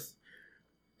the earth?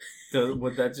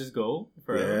 Would that just go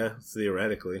forever? Yeah,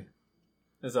 theoretically.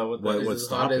 Is that what What that would is? It's as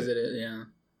stop hot as it? it is. Yeah.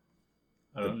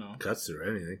 I don't know. It cuts through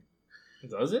anything.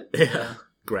 Does it? Yeah.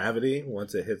 Gravity,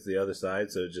 once it hits the other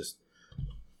side, so it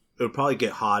would probably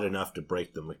get hot enough to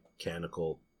break the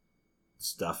mechanical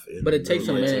stuff in But it the takes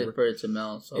a lightsaber. minute for it to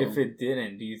melt. So If it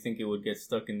didn't, do you think it would get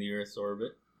stuck in the Earth's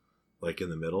orbit? Like in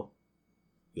the middle?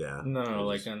 Yeah. No, It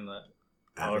like just- on the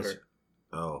atmosphere. outer,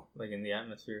 Oh, like in the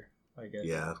atmosphere. I guess.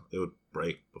 yeah. It would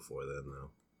break before then, though.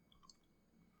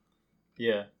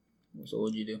 Yeah. So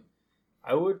what'd you do?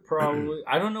 I would probably.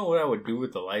 I don't know what I would do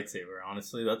with the lightsaber.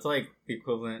 Honestly, that's like the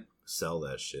equivalent. Sell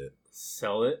that shit.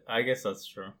 Sell it. I guess that's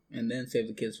true. And then save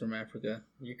the kids from Africa.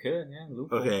 You could, yeah.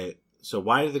 Loophole. Okay, so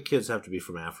why do the kids have to be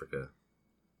from Africa?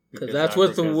 Because that's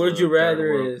what the Africa's would a you third rather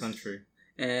world is. country.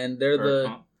 And they're Or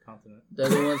the continent. they're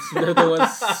the ones they're the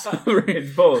ones suffering.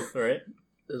 It's both, right?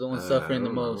 They're the ones I suffering the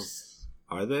don't know. most.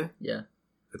 Are they? Yeah.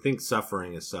 I think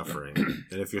suffering is suffering.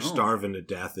 And if you're Oh. starving to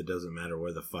death, it doesn't matter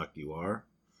where the fuck you are.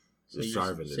 So You're you're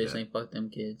starving just to death. saying fuck them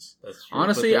kids. That's true.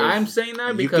 Honestly, But there's- I'm saying that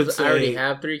you because could I already say-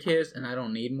 have 3 kids and I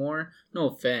don't need more. No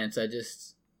offense, I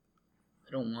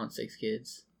don't want 6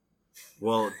 kids.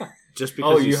 Well, just Oh,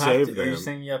 because you you have save to. them. Are you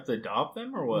saying you have to adopt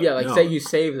them or what? Yeah, like No. say you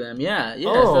save them. Yeah, yes,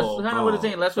 Oh. that's kind of what it's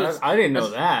saying. That's what. It's, I didn't know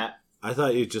that's- that. I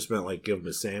thought you just meant like give them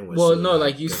a sandwich. Well, so no, they're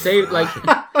like not you gonna saved, die. like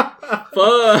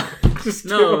fuck. Just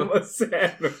No. give them a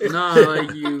sandwich. No,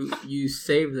 like you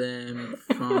save them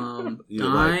from You,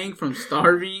 dying, from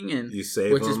starving, and you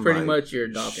save which is them pretty by much you're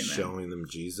adopting them. showing them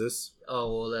Jesus.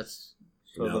 Oh well, that's.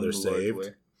 Show Now them they're the Lord's saved.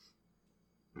 way.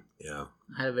 Yeah,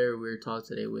 I had a very weird talk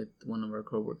today with one of our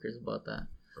coworkers about that.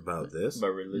 about this.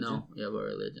 About religion. No, yeah, about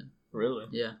religion. Really?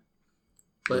 Yeah.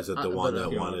 Was it the one but,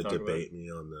 that You wanted wanna to talk about debate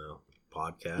me on the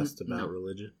podcast about No.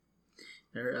 religion?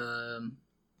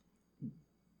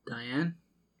 Diane.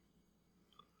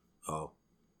 Oh,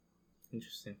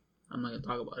 Interesting. I'm not gonna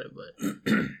talk about it, but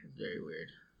it's very weird.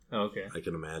 Oh, okay. I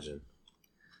can imagine.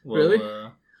 Well, Really?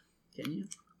 Can you?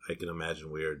 I can imagine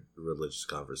weird religious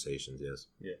conversations. Yes.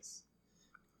 yes.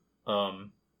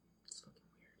 It's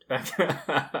fucking weird.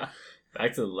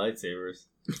 Back to the lightsabers.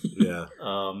 Yeah.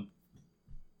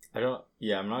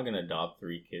 I'm not gonna adopt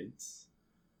 3 kids.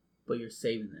 But you're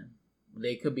saving them.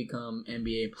 They could become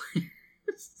NBA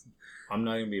players. I'm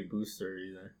not gonna be a booster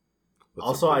either. What's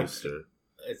Also, a I- booster?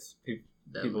 It's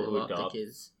that People live who off the adopt.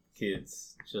 kids.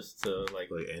 kids just to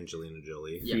like Like Angelina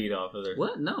Jolie. Yeah. feed off of their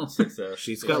What? No. success.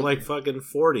 She's Yeah. got like fucking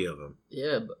 40 of them.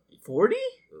 Yeah, but 40?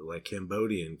 Like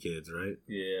Cambodian kids, right?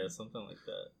 Yeah, something like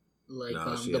that. Like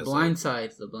No, she the has, blind like-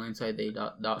 side. The blind side they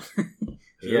dot.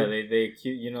 Yeah, they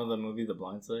you know the movie The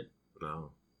Blind Side?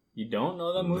 No. You don't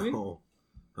know that movie? No.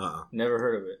 Never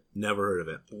heard of it. Never heard of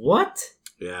it. What?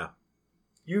 Yeah.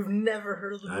 You've never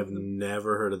heard of the I've movie?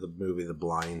 never heard of the movie The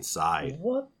Blind Side.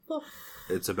 What the?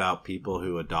 It's about people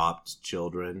who adopt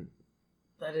children.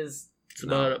 That is. It's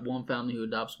about one family who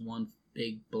adopts one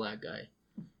big black guy.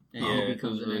 and Yeah, he he was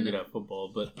becomes really good at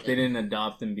football, but they didn't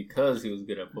adopt him because he was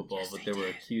good at football, but they were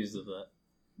accused of that.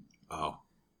 Oh,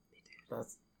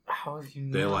 That's how have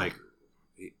you? they not? like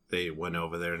they went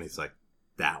over there and he's like,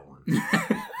 that one,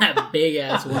 that big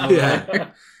ass one. Over Yeah.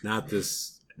 there. not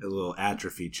this little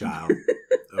atrophy child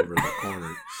over in the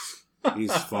corner.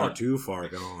 He's too far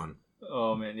gone.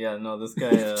 Oh man, yeah, no, this guy.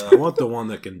 I want the one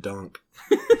that can dunk.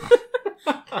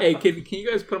 Hey, can you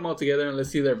guys put them all together and let's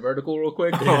see their vertical real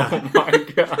quick? Oh my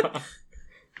god,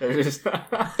 they're just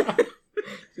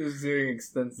just doing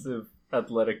extensive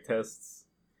athletic tests.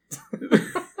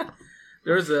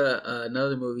 There was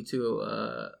another movie too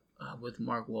with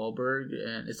Mark Wahlberg,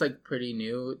 and it's like pretty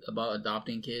new about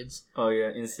adopting kids. Oh yeah,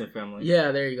 Instant Family.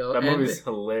 Yeah, there you go. That And movie's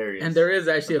hilarious. And there is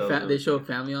actually I thought it they was- show a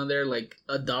family on there like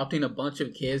adopting a bunch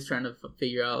of kids, trying to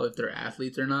figure out if they're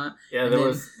athletes or not. Yeah, And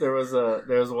there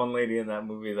was one lady in that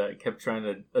movie that kept trying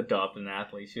to adopt an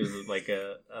athlete. She was like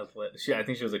a athlete. I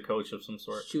think she was a coach of some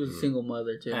sort, She was a single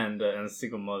mother too. and a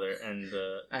single mother. And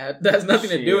That has nothing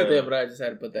to she, do with it, but I just had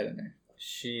to put that in there.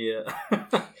 she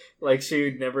like she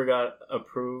never got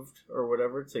approved or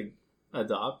whatever to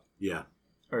adopt, Yeah.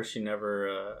 or she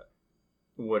never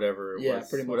whatever it Yeah, was,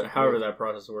 pretty much however approved. that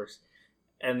process works.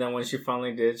 And then when she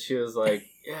finally did, she was like,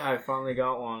 "Yeah, I finally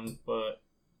got one, but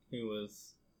he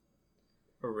was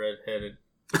a redheaded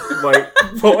white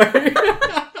boy."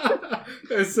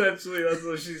 Essentially, that's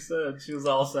what she said. She was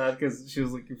all sad because she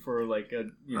was looking for like a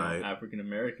Right. African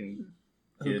American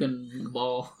Who kid, can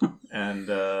ball? and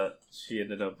she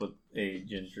ended up with a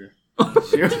ginger.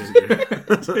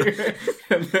 Ginger.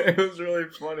 And it was really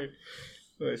funny.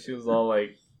 But she was all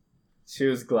like, she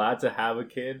was glad to have a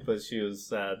kid, but she was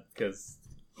sad because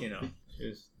she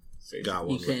was Got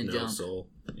one with can't no jump. soul.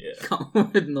 yeah,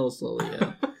 With no soul,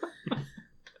 yeah.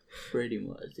 Pretty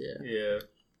much, yeah. yeah.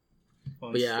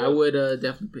 Fun But yeah, I stuff. would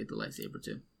definitely pick the lightsaber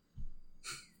too.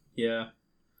 Yeah,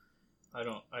 I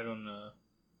don't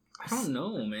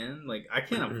know, man. Like, I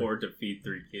can't afford to feed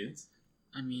 3 kids.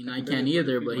 I mean, I I can can't barely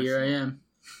either, feed but here I myself. am.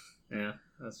 Yeah,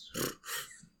 that's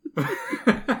true.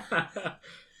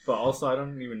 But also, I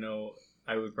don't even know.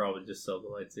 I would probably just sell the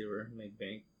lightsaber, make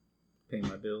bank, pay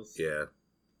my bills, Yeah.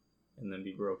 and then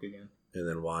be broke again. And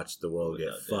then watch the world get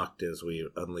Without it. fucked as we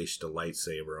unleashed a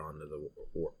lightsaber onto the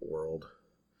world.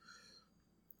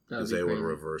 That Because would they be would crazy.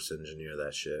 reverse engineer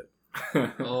that shit.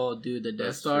 Oh, dude, the Death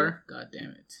That's Star? God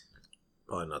damn it.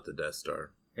 Probably not the Death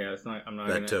Star. Yeah, it's not. I'm not.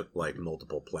 That gonna, took like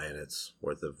multiple planets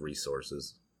worth of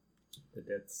resources. the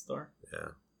Death Star. Yeah.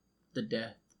 The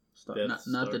Death Star. Death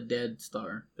not Star. the Dead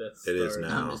Star. Death It is Star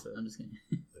now. I'm just kidding.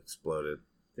 Exploded.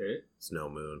 Did it? It's no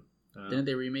moon. Didn't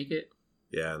they remake it?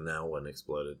 Yeah, and that one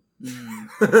exploded.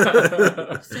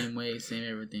 Mm, same way, same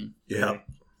everything. Yeah.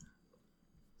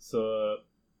 So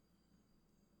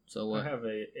So I what? have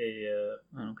a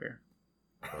I don't care.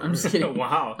 I'm just kidding.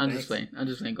 wow. I'm thanks.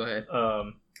 just playing. Go ahead.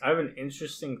 I have an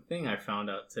interesting thing I found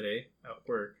out today at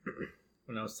work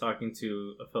when I was talking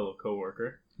to a fellow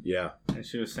coworker, Yeah. and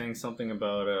she was saying something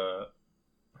about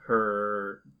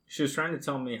her. She was trying to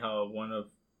tell me how one of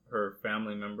her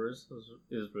family members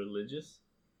is religious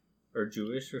or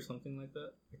Jewish or something like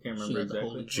that. I can't She remember got the exactly.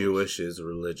 Holy Jewish is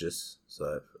religious. So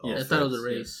that Yeah, I thought it was a yes.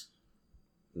 race.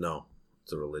 No,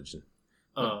 it's a religion.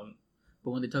 But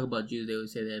when they talk about Jews, they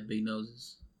always say they have big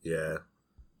noses. Yeah.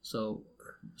 So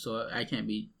I can't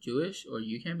be Jewish, or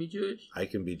you can't be Jewish I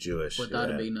can be Jewish. without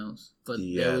yeah. a big nose. But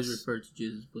they always Yes. refer to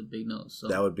Jews with big nose. So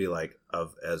That would be like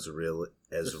of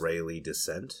Israeli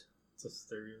descent. It's a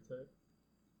stereotype.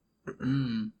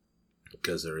 Mm,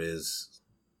 Because there is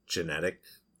genetic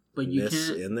but you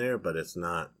can't. in there, but it's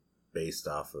not based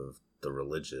off of the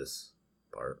religious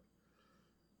part.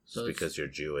 So Just it's- because you're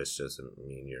Jewish doesn't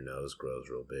mean your nose grows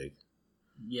real big,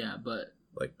 Yeah, but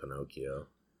like Pinocchio.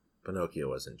 Pinocchio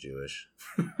wasn't Jewish.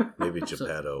 Maybe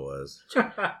Geppetto was.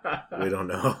 We don't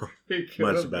know It could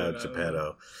much have about been, I don't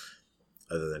Geppetto,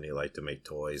 other than he liked to make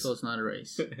toys. so it's not a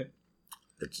race, know.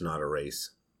 It's not a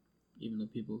race. even though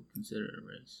people consider it a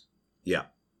race. Yeah.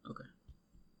 Okay.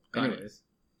 Got it. Anyways,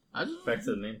 I just back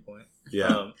to the main point.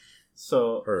 Yeah.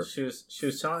 So Her. she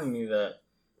was telling me that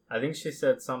I think she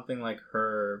said something like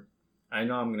her. I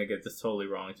know I'm gonna get this totally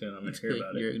wrong too, and I'm gonna It's hear okay.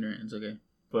 about You're it. ignorant. It's okay.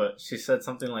 But she said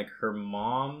something like her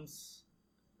mom's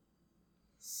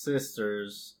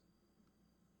sister's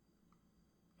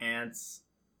aunt's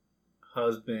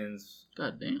husband's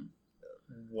God damn.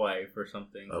 wife or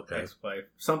something, Okay. ex-wife,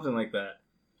 something like that,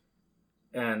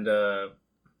 and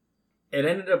it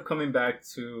ended up coming back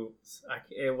to.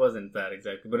 It wasn't that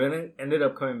exactly, but it ended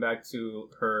up coming back to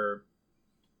her.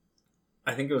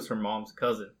 I think it was her mom's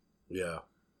cousin, Yeah.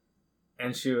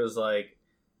 and she was like,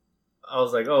 "I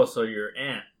was like, oh, so your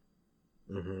aunt."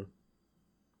 Mm-hmm.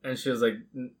 And she was like,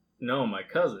 no, my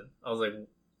cousin. I was like,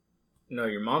 no,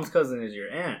 your mom's cousin is your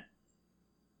aunt.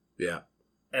 Yeah.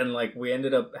 And like we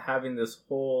ended up having this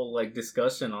whole like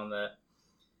discussion on that.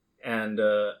 And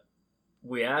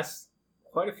we asked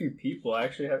quite a few people.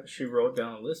 She wrote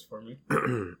down a list for me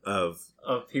of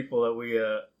people that we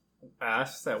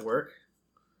asked at work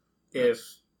if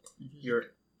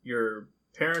your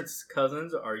parents'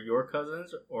 cousins are your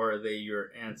cousins or are they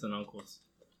your aunts and uncles.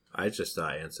 I just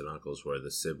thought aunts and uncles were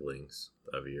the siblings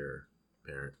of your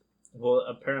parent. Well,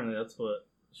 apparently that's what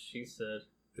she said.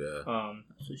 Yeah.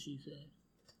 That's what she said.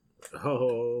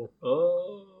 Oh.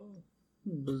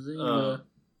 Bazinga.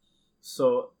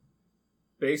 So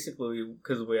basically,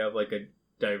 because we have like a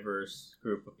diverse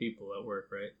group of people at work,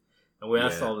 right? And we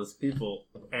asked all these people,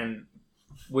 and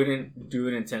we didn't do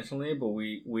it intentionally, but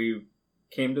we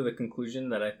came to the conclusion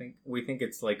that we think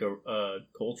it's like a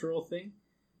cultural thing.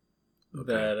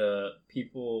 Okay. That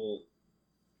people.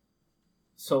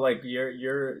 So like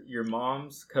your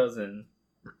mom's cousin.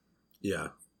 Yeah.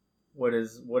 What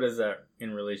is that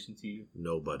in relation to you?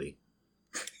 Nobody.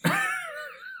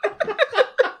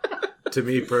 To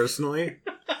me personally,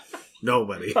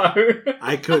 nobody.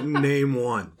 I couldn't name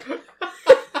one.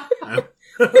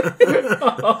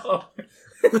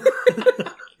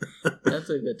 That's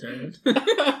a good turn.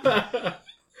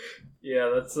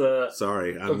 Yeah, that's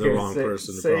Sorry, I'm the wrong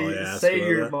person to probably ask. Say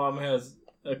your mom has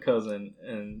a cousin,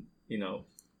 and you know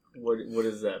what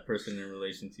is that person in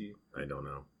relation to you? I don't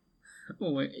know.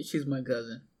 Oh, wait, she's my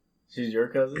cousin. She's your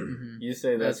cousin? Mm-hmm. You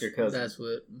say that's your cousin. That's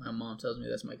what my mom tells me.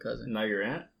 That's my cousin. Not your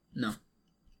aunt? No.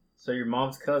 So your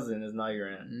mom's cousin is not your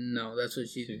aunt? No, that's what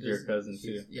she's your cousin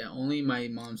too. Yeah, only my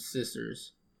mom's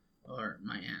sisters are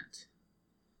my aunt.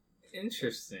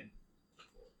 Interesting.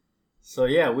 So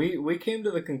yeah, we came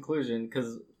to the conclusion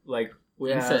because like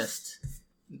we incest. Asked,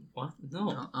 what?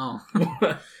 No.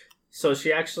 Oh. So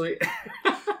she actually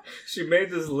she made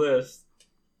this list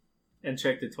and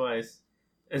checked it twice,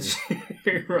 and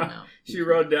she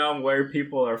wrote down where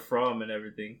people are from and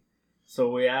everything. So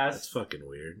we asked. That's fucking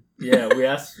weird. Yeah, we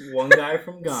asked one guy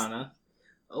from Ghana,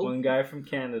 one guy from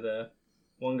Canada,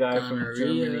 one guy from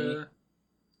Germany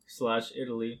 /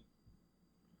 Italy,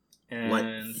 and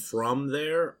like from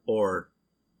there or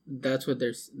that's what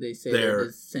they say. Their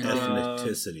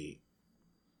ethnicity.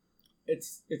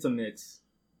 It's a mix.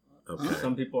 Okay.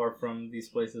 Some people are from these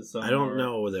places. Some I don't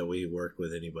know that we worked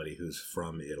with anybody who's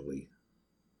from Italy.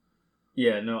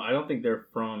 Yeah, no, I don't think they're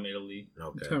from Italy.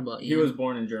 Okay. About he was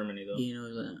born in Germany, though.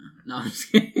 No, I'm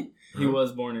just kidding. He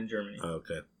was born in Germany.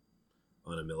 Okay.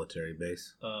 On a military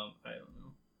base? I don't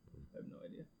know. I have no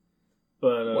idea.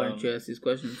 But why don't you ask these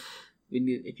questions? We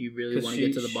need, if you really want to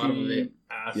get to the bottom of it.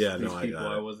 Yeah, no, I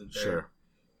got it. I wasn't there. Sure.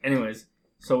 Anyways,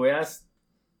 so we asked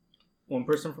one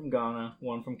person from Ghana,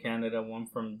 one from Canada, one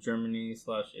from Germany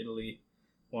 / Italy,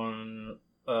 one,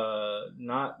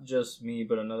 not just me,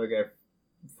 but another guy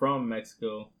from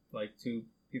Mexico, like 2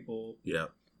 people. Yeah.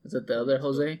 Is it the other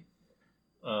Jose?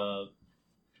 The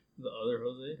other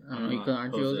Jose? I don't know,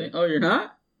 aren't you Jose? Oh, you're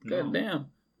not? No. God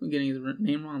damn. I'm getting his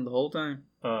name wrong the whole time.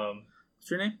 What's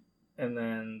your name? And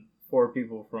then 4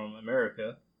 people from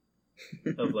America.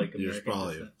 Of like American There's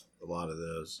probably descent. a lot of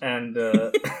those. And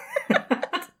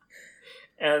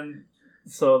and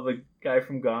so the guy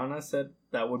from Ghana said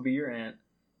that would be your aunt.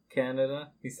 Canada,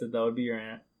 he said that would be your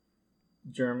aunt.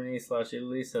 Germany /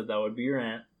 Italy said that would be your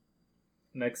aunt.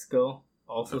 Mexico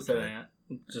also said aunt.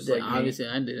 Just like obviously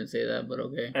me. I didn't say that, but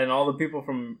okay. And all the people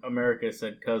from America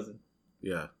said cousin.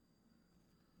 Yeah.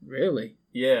 Really?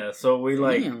 Yeah, so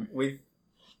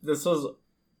this was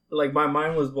like my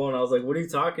mind was blown. I was like, what are you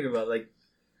talking about? Like,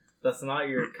 that's not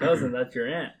your cousin, that's your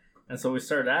aunt. And so we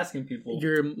started asking people.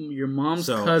 Your mom's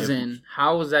cousin,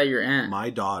 how was that your aunt? My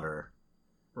daughter,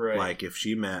 right? Like if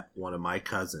she met one of my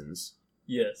cousins,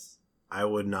 yes, I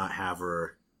would not have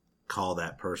her call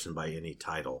that person by any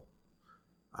title.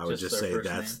 I would just say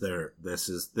that's their.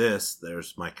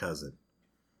 There's my cousin.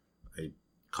 I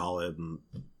call him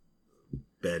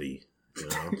Betty. You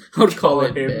know, I would call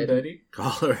him Betty.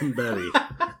 Call her Betty.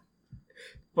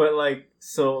 But like,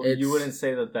 so you wouldn't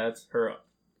say that that's her.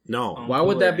 No. Why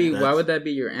would that be? Why would that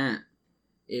be your aunt?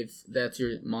 If that's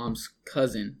your mom's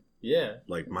cousin. Yeah.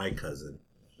 Like my cousin.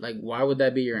 Like, why would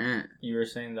that be your aunt? You were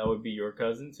saying that would be your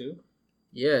cousin too?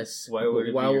 Yes. Why would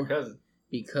it be your cousin?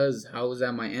 Because how is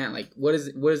that my aunt? Like, what is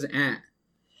aunt?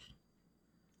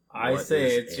 I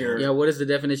say it's your. Yeah. What is the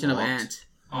definition of aunt?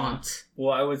 Aunt.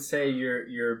 Well, I would say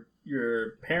your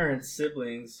parents'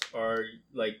 siblings are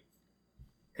like,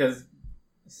 because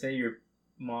say your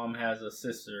mom has a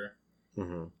sister,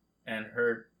 mm-hmm. and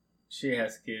she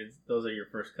has kids. Those are your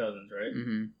first cousins, right?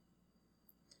 Mm-hmm.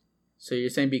 So you're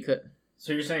saying because.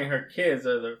 So you're saying her kids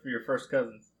are your first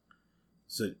cousins?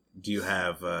 So do you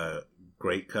have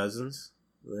great cousins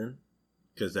then?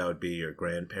 Because that would be your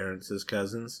grandparents'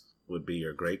 cousins. Would be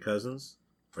your great cousins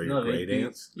or your great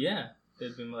aunts? Yeah,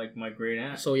 they'd be like my great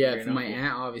aunt. So yeah, great if my uncle.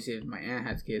 aunt, obviously, if my aunt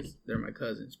has kids, they're my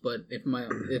cousins. But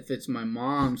if it's my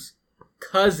mom's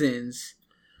cousins,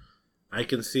 I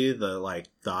can see the like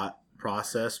thought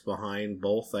process behind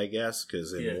both, I guess,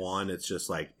 because in Yes. one it's just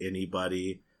like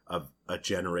anybody of a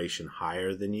generation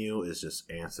higher than you is just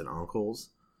aunts and uncles.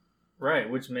 Right,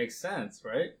 which makes sense,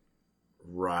 right?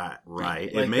 Right.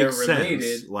 Like It makes they're sense.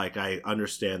 related, Like I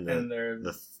understand and they're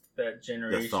the that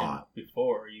generation thought.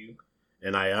 before you.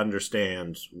 and I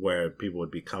understand where people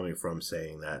would be coming from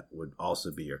saying that would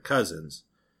also be your cousins,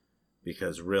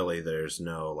 because really there's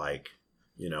no like,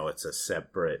 it's a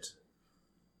separate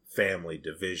family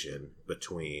division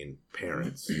between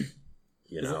parents,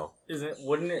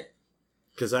 Wouldn't it?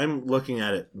 because I'm looking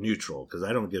at it neutral, because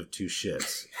I don't give two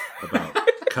shits about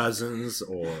cousins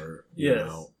or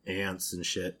aunts and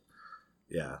shit.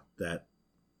 Yeah, that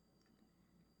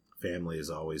family has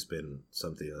always been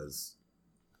something that's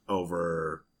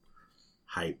over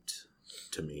hyped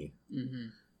to me.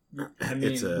 mm-hmm. I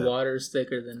mean, It's a water's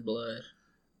thicker than blood.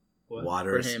 what?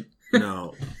 water. For him.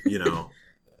 No,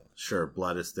 sure,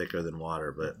 blood is thicker than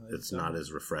water, but it's not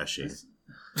as refreshing.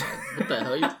 What the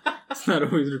hell? It's not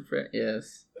always refresh.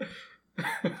 Yes.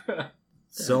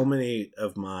 So many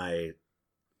of my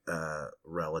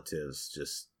relatives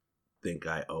just think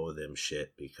I owe them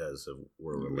shit because of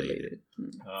we're related.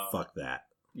 Fuck that.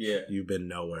 Yeah. You've been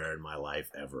nowhere in my life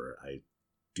ever. I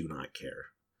do not care.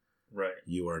 Right.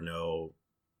 You are no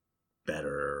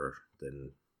better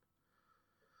than,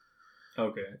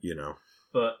 Okay.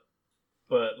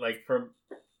 But like from,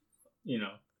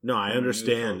 No, I from a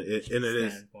understand neutral it, and it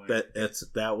is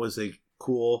standpoint. that was a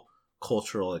cool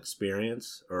cultural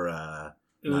experience, or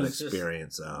It not was just-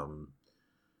 experience.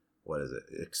 What is it?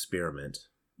 Experiment.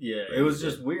 Yeah, Right, it was yeah.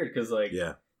 just weird because like,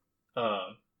 Yeah,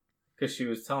 because she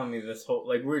was telling me this whole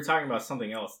like we were talking about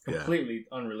something else Yeah. completely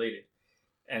unrelated,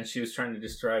 and she was trying to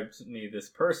describe to me this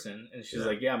person, and she was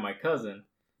Yeah. like, "Yeah, my cousin."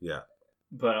 yeah,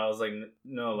 But I was like,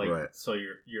 "No, like, Right. so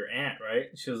your aunt,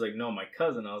 right?" She was like, "No, my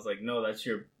cousin." I was like, "No, that's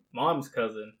your mom's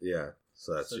cousin." yeah.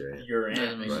 So that's So your aunt. your aunt. Doesn't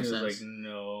And make she was sense. like,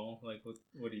 "No, like,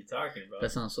 what are you talking about?"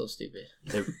 That sounds so stupid.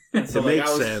 And so It like, makes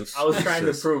I was, sense. I was It's trying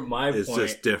just- to prove my It's point,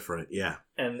 just different. Yeah,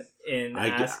 and in I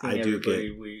asking do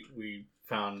everybody, we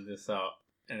found this out,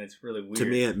 and it's really weird. to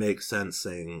me it makes sense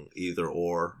saying either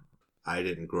or. I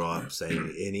didn't grow up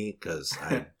saying any because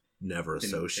I never Didn't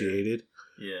care. associated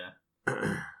Yeah.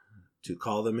 to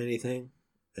call them anything.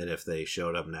 And if they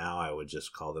showed up now, I would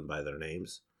just call them by their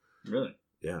names. Really?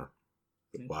 Yeah.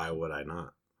 Why would I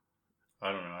not?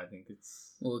 I don't know. I think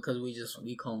it's Well, because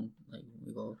we call them, like,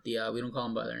 we go Tia. We don't call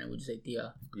them by their name. We just say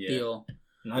Tia. yeah. Tio.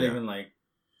 Not Yeah. even like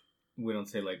we don't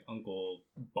say like Uncle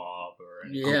Bob or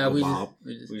anything. Yeah, Uncle we Bob.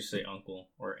 We just say uncle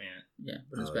or aunt. yeah,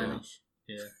 but in Oh, Spanish.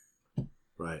 Yeah.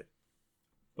 Right.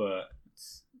 But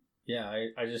yeah,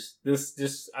 I just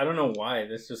I don't know why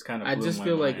this just kind of. I just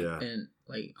feel like Yeah. and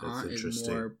like That's aunt is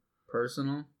interesting. more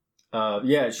personal.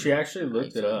 yeah, she actually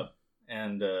looked it so. up,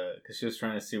 and because she was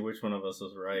trying to see which one of us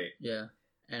was right. Yeah,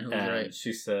 and who's And right?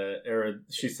 she said, or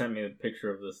she sent me a picture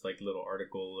of this like little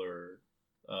article or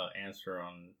answer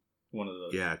on one of the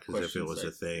Yeah, because if it question was a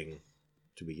sites. thing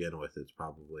to begin with, it's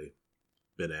probably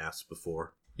been asked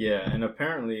before. Yeah, and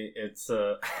apparently it's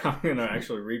I'm gonna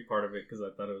actually read part of it because I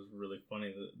thought it was really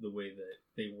funny the way that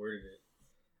they worded it.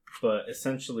 But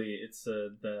essentially, it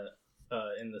said that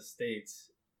in the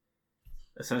States,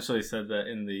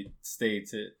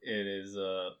 it is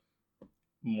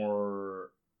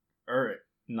more, or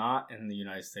not in the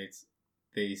United States.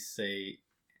 They say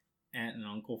aunt and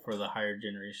uncle for the higher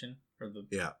generation or the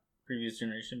Yeah. previous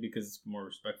generation because it's more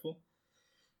respectful.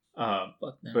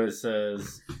 Fuck them. But it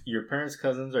says your parents'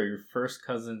 cousins are your first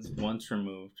cousins once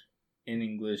removed. In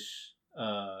English,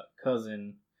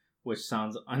 cousin, which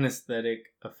sounds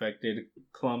unesthetic, affected,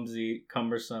 clumsy,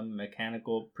 cumbersome,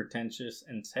 mechanical, pretentious,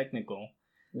 and technical.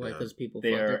 Why? Yeah. Because people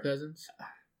They fuck their are- cousins.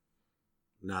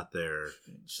 Not their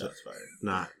Shots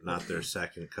fired. not their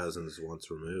second cousins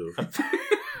once removed.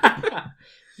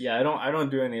 Yeah, I don't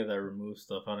do any of that remove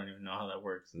stuff. I don't even know how that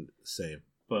works. Same.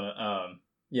 But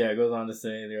yeah, it goes on to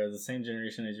say they are the same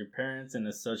generation as your parents, and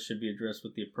as such should be addressed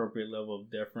with the appropriate level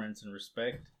of deference and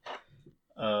respect.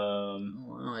 Oh,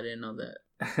 wow, I didn't know that.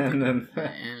 And then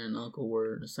Aunt and uncle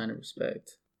were a sign of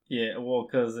respect. yeah, well,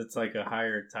 because it's like a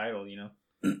higher title, you know.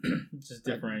 It just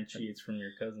differentiates from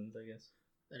your cousins, I guess.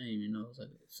 I didn't even know it was like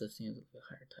such thing as like a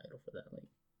higher title for that.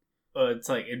 Like, It's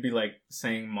like it'd be like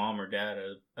saying mom or dad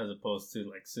as opposed to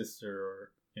like sister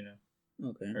or you know.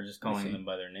 Okay. or just calling them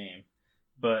by their name.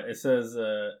 But it says,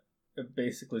 it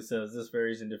basically says this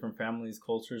varies in different families,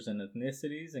 cultures, and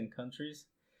ethnicities and countries.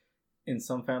 In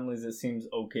some families, it seems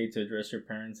okay to address your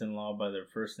parents-in-law by their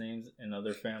first names. In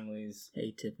other families,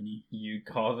 Hey, Tiffany. you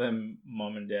call them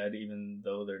mom and dad, even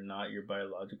though they're not your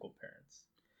biological parents.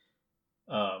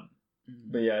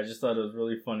 But yeah, I just thought it was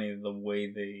really funny the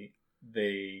way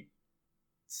they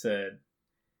said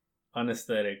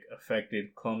unesthetic,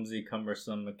 affected, clumsy,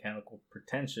 cumbersome, mechanical,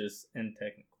 pretentious, and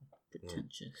technical.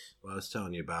 Pretentious. Well, I was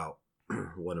telling you about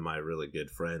one of my really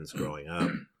good friends growing up.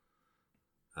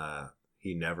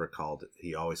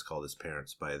 He always called his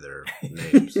parents by their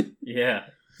names. Yeah,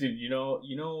 dude. You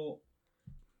know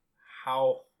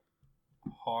how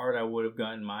hard I would have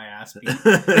gotten my ass beat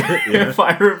if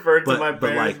I referred to my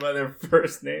parents by their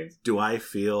first names. Do I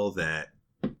feel that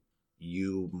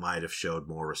you might have showed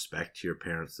more respect to your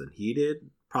parents than he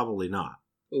did? Probably not.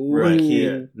 Ooh.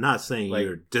 Like not saying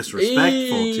you're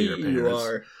disrespectful to your parents. You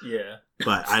are. Yeah.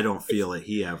 But I don't feel that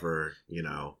he ever,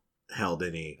 held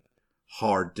any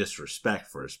hard disrespect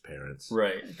for his parents.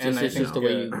 Right. It's just the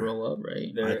way you grow up,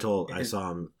 right? I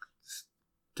saw him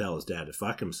tell his dad to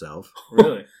fuck himself.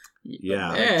 Really?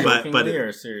 Yeah. But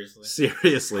or seriously?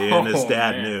 Seriously. And his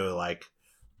dad man. knew,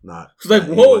 not. It's like,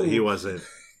 whoa. He wasn't,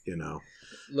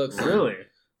 Look, really?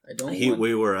 I don't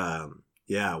we were,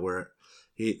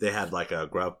 they had like a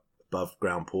above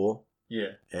ground pool.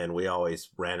 Yeah. And we always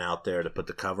ran out there to put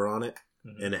the cover on it.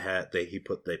 Mm-hmm. And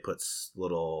they put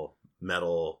little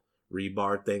metal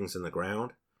rebar things in the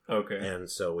ground. Okay. And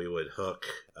so we would hook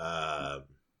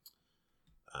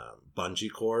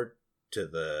bungee cord to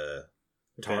the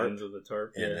tarp, of the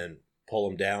tarp, and then pull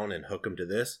them down and hook them to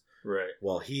this. Right.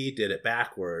 Well, he did it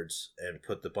backwards and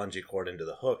put the bungee cord into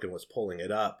the hook and was pulling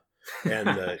it up, and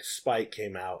the spike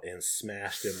came out and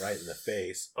smashed him right in the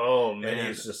face. Oh man! And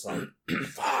he's just like,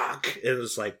 "Fuck!" It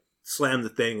was like slammed the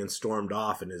thing and stormed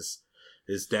off, and his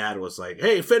dad was like,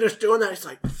 "Hey, finish doing that." He's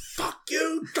like, "Fuck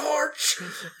you, Torch!"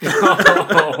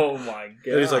 Oh my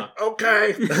god! And he's like,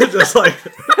 "Okay," just like,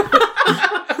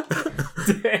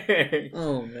 dang.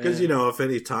 Oh man! Because if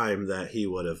any time that he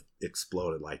would have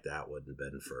exploded like that wouldn't have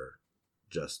been for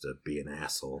just to be an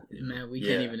asshole. Man, we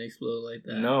can't even explode like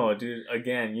that. No, dude.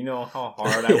 Again, you know how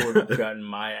hard I would have gotten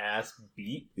my ass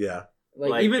beat. Yeah.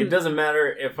 Like even it doesn't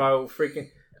matter if I freaking.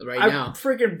 I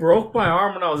freaking broke my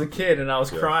arm when I was a kid and I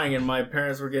was crying and my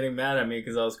parents were getting mad at me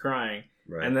because I was crying.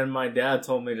 Right. And then my dad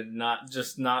told me to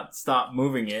not stop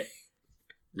moving it.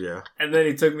 Yeah. And then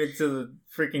he took me to the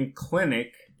freaking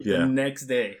clinic the next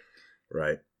day.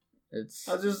 Right. I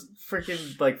was just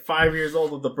freaking like 5 years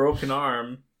old with a broken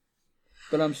arm.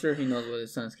 But I'm sure he knows what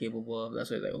his son's capable of. That's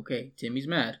why he's like, okay, Timmy's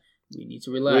mad. We need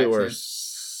to relax. We were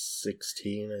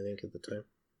 16, I think, at the time.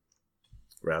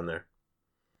 Around there.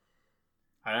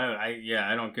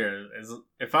 I don't care.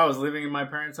 If I was living in my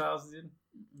parents' house, dude.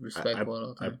 Respectful at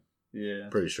all time. Yeah.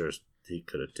 Pretty sure he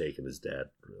could have taken his dad,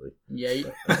 really. Yeah.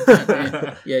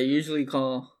 Yeah, usually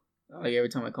every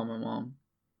time I call my mom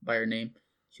by her name,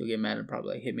 she'll get mad and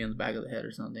probably hit me on the back of the head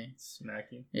or something.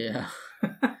 Smack you. Yeah.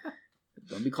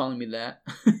 Don't be calling me that.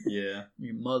 Yeah.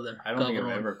 Your mother. I don't think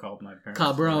I've ever called my parents.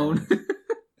 Cabron.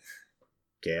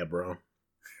 Cabron.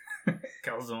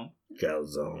 Calzone.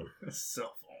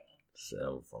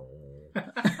 Cell phone.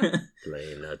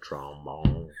 Playing a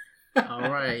trombone.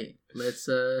 All right. Let's,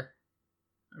 are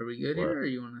we good here or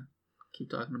you want to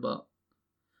keep talking about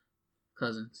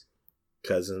cousins?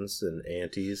 Cousins and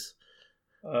aunties.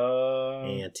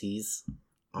 Aunties.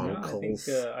 Uncles.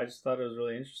 No, I just thought it was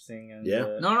really interesting. And, yeah.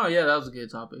 That was a good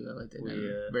topic. I liked it.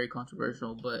 Very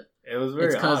controversial, but it was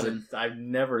very cousin. I've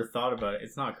never thought about it.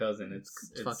 It's not cousin. It's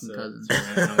fucking cousins.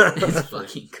 It's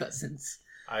fucking cousins.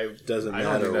 Doesn't matter.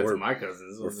 I don't think that's my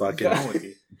cousins. We're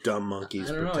fucking dumb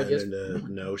monkeys pretending to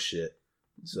know shit.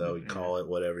 So you call it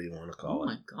whatever you want to call it. Oh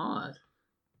my god.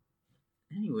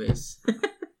 Anyways.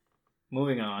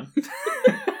 Moving on.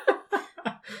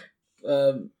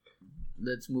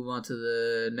 Let's move on to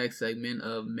the next segment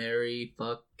of Marry,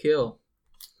 Fuck, Kill.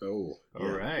 Oh.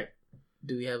 All right.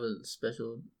 Do we have a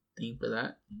special theme for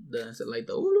that? Instead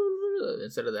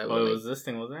of that. Oh, it was this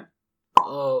thing, wasn't it?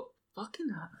 Oh,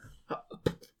 fucking.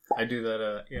 I do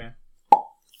that, yeah.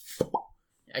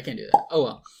 I can't do that. Oh,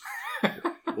 well.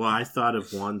 Well, I thought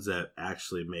of ones that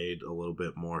actually made a little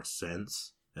bit more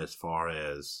sense as far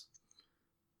as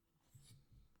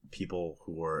people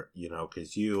who were,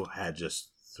 because you had just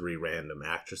 3 random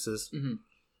actresses. Mm-hmm.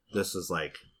 This is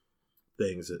like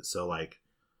things that, so like,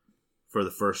 for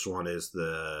the first one is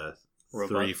the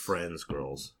Robots. 3 Friends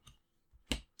girls.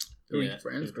 3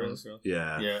 Friends girls?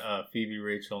 Yeah. Yeah, Phoebe,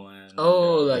 Rachel, and...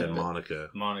 Oh, like... And Monica.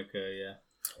 Monica, yeah.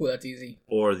 Well, that's easy.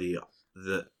 Or the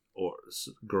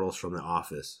Girls from the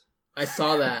Office. I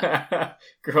saw that.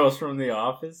 Girls from the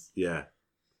Office? Yeah.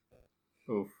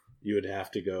 Oof. You would have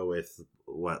to go with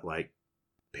like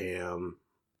Pam,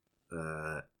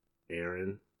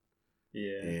 Aaron,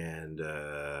 Yeah. and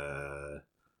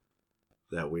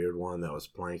that weird one that was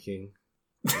planking.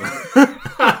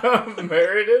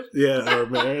 Meredith? Yeah, or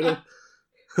Meredith.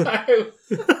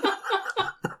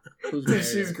 Who's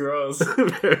Meredith? She's gross.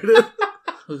 Meredith.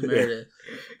 Who's Meredith?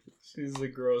 She's a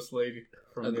gross lady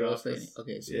from A the gross Office.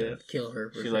 lady. Okay, so Yeah. kill her.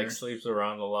 For She sure. like sleeps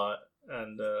around a lot,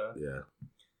 and Yeah.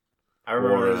 I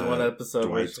remember Or, there was one episode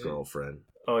where Dwight's girlfriend,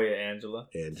 Oh yeah, Angela.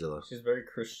 Angela. She's very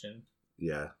Christian.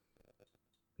 Yeah.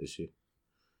 Is she?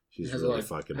 She's Has a really lot-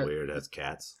 fucking has- weird as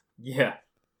cats. Yeah.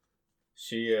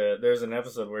 She there's an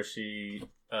episode where she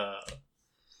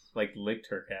like licked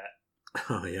her cat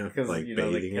Oh yeah, because like you know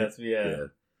like baiting cats. it. Yeah,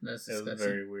 That's it was disgusting.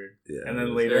 very weird. Yeah. And then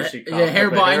it later Yeah, she yeah, coughed hair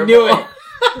up a ball, I hair knew ball.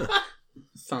 it.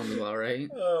 Sounds about right.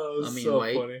 Oh, it was I mean, so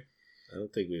white. funny. I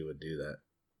don't think we would do that.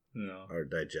 No, Our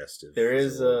digestive There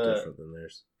is is, a little uh, different than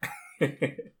theirs.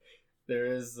 there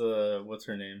is what's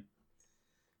her name?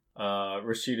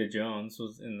 Rashida Jones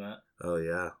was in that. Oh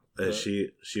yeah, But-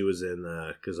 she was in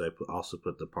because I also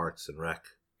put the Parks and Rec.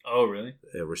 Oh really?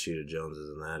 Rashida Jones is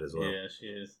in that as well. Yeah, she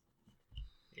is.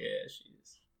 Yeah, she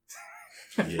is.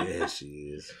 Yeah, she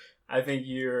is. I think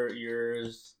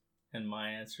yours and my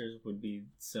answers would be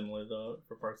similar though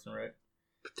for Parks and Rec.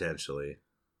 Potentially.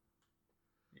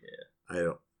 Yeah. I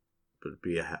don't. But it'd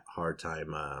be a hard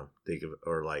time think of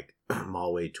or like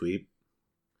Malway Tweep,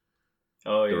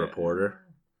 Oh the yeah. reporter.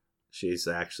 She's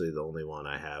actually the only one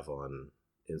I have on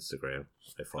Instagram.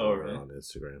 I follow Oh, her really? on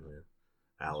Instagram.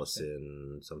 Yeah.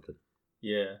 Allison something.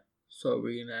 Yeah. So are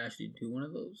we gonna actually do one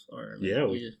of those, or like, Yeah,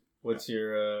 we we- just What's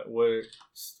your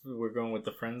we're going with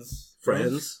the friends?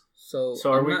 Friends, so?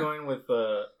 So are I'm we not- going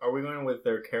with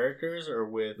their characters or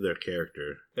with their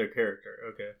character. their character?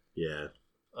 Okay. Yeah.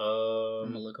 I'm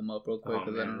gonna look them up real quick Oh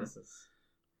because I don't man, know.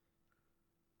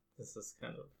 this is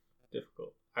kind of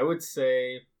difficult. I would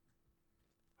say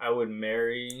I would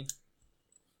marry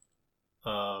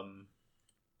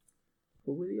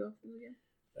What were the options again?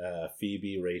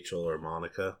 Phoebe, Rachel, or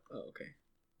Monica. Oh, okay.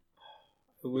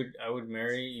 I would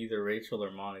marry either Rachel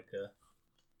or Monica.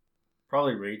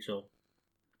 Probably Rachel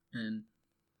And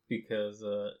because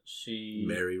she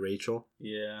Marry Rachel.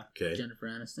 Yeah, Okay. Jennifer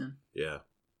Aniston. Yeah.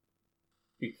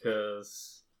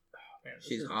 because man, this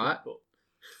She's is hot? difficult.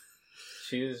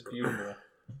 She is beautiful,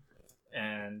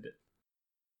 and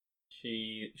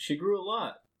she grew a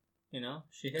lot. You know,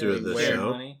 she had Through the weird show?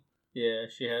 money. Yeah,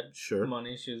 she had Sure.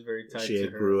 money. She was very tied She to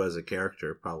her. grew as a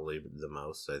character probably the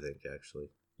most, I think, actually.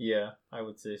 Yeah, I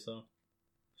would say so.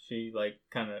 She like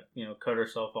kind of cut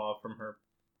herself off from her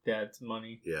dad's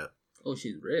money. Yeah. Oh,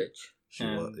 she's rich. She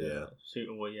was, And, yeah.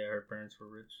 her parents were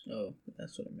rich, Oh,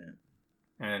 that's what I meant.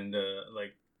 and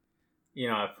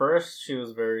at first she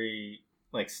was very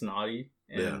like snotty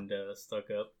and stuck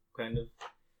up, kind of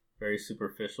very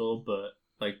superficial, but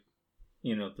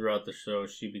throughout the show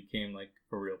she became like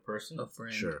a real person. A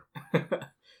friend. Sure.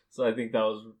 So I think that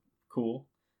was cool.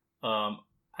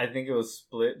 I think it was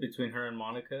split between her and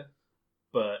Monica,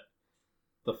 but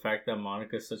the fact that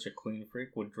Monica's such a clean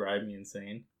freak would drive me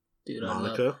insane. Dude, I love.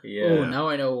 Monica? Yeah. Oh, now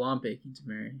I know who I'm picking to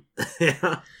marry.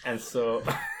 Yeah. And so,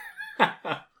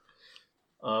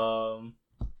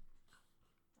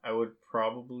 I would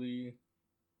probably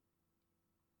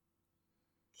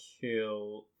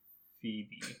kill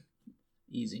Phoebe.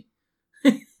 Easy.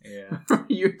 Yeah.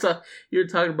 you were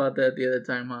talking about that the other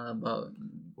time, huh? About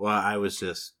Well, I was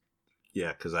just,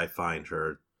 because I find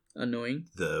her annoying.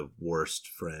 the worst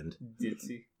friend.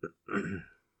 Ditzy.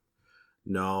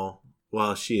 No.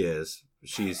 Well, she is.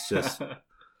 She's just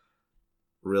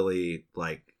really,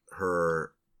 like,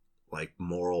 her, like,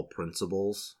 moral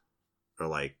principles are,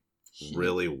 like,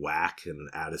 really whack and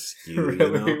out of skew,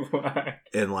 Really you know? whack.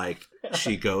 And, like,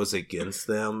 she goes against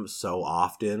them so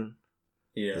often.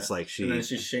 Yeah. It's like and then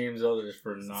she shames others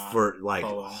for not. for like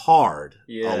following. hard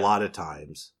Yeah. a lot of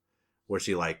times where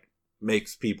she like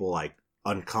makes people like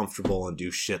uncomfortable and do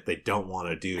shit they don't want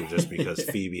to do just because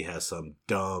Phoebe has some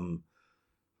dumb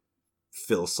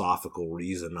philosophical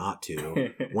reason not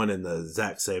to, when in the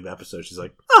exact same episode she's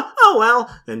like oh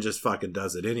well, and just fucking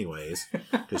does it anyways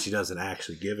because she doesn't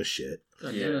actually give a shit.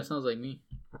 God Yeah. damn, that sounds like me.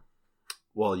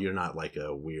 Well, you're not like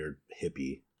a weird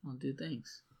hippie. Oh, dude,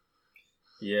 thanks.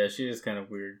 Yeah, she is kind of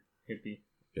weird, hippie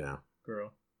Yeah.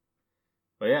 girl.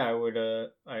 But yeah,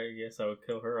 I guess I would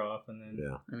kill her off and then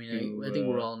Yeah. I mean, Do, I think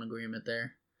we're all in agreement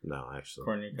there. No, actually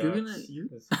Courtney Cox. You're gonna- you-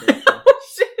 is character,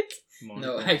 Shit. Monica.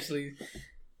 No, actually,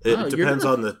 it Oh, you're depends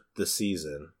gonna- on the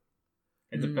season.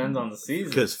 It depends on the season.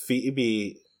 Because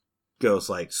Phoebe goes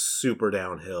like super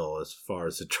downhill as far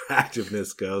as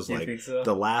attractiveness goes. You Like think so?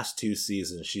 the last 2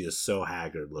 seasons, she is so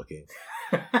haggard looking.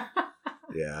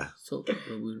 Yeah, So,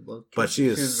 we both but she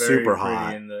is She's very super pretty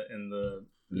hot. in the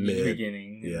Mid,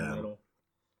 beginning. In yeah. the middle.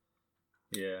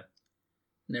 Yeah.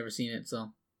 never seen it,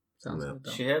 so sounds No. good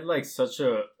though. She had like such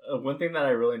a one thing that I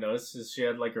really noticed is she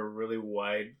had like a really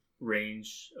wide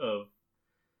range of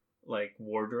like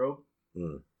wardrobe.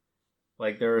 Mm.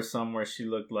 Like there were some where she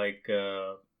looked like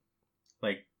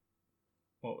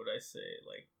what would I say?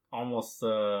 Like almost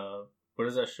what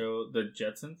is that show? The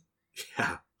Jetsons?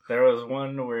 Yeah, There was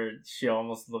one where she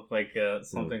almost looked like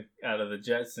something out of the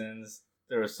Jetsons.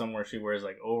 There was some where she wears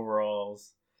like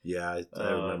overalls. yeah.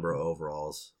 I remember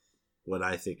overalls. When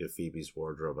I think of Phoebe's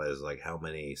wardrobe, I was like, how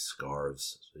many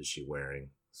scarves is she wearing?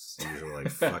 It's usually like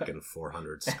fucking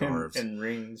 400 scarves. and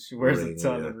rings. She wears Ring, a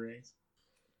ton yeah. of rings.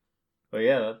 But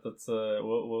yeah, that's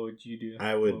what would you do?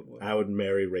 I would What- I would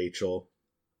marry Rachel.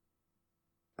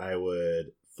 I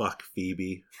would fuck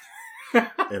Phoebe,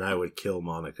 and I would kill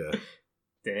Monica.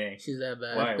 Dang. She's that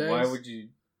bad. Why? Guys? Why would you?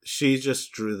 She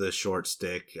just drew the short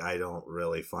stick. I don't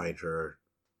really find her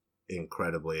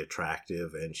incredibly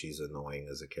attractive, and she's annoying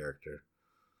as a character.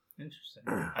 Interesting.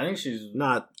 I think she's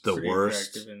Not the pretty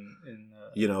worst. attractive in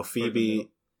You know, middle.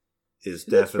 Phoebe is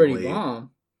She looks pretty definitely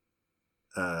bomb.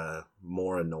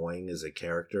 more annoying as a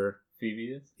character.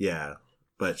 Phoebe is. Yeah,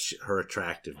 but her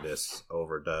attractiveness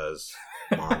overdoes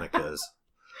Monica's.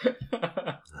 She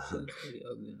looks pretty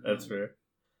ugly. That's fair.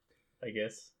 I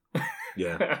guess.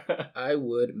 Yeah. I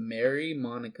would marry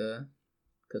Monica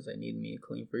because I need me a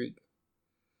clean freak,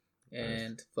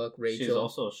 and fuck Rachel. She's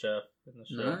also a chef in the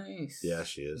show. nice. Yeah,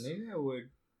 she is. Maybe I would.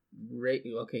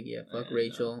 Okay, yeah, fuck I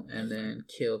Rachel, know. and then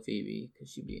kill Phoebe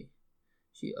because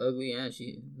she ugly and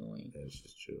she annoying. And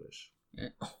she's Jewish.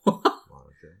 And-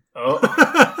 Monica. Oh.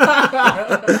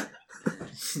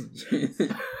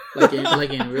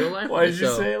 like in real life. Why or did you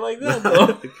show? say it like that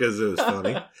though? Because it was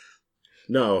funny.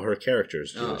 No, her character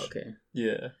is Oh, Jewish. okay.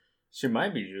 Yeah, she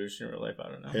might be Jewish in real life. I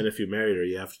don't know. And if you married her,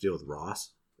 you have to deal with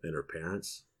Ross and her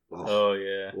parents. Oh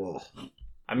yeah. Whoa.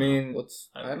 I mean, What's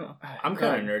I don't know. I- I'm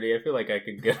kind of nerdy. I feel like I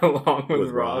could get along with,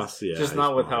 With Ross, Ross, yeah, just he's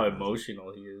not with how probably-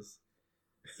 emotional he is.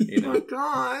 You know?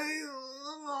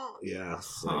 Yeah.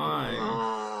 it's like, Hi.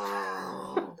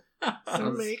 "Oh, I'm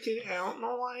Sounds- making out in the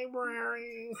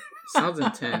library. Sounds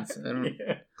intense. I don't.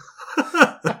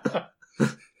 Yeah.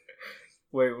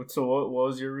 Wait, so what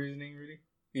was your reasoning, Rudy?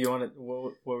 You wanted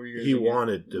what were your? He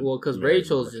wanted to. Well, because marry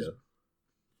Rachel's Monica.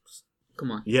 just.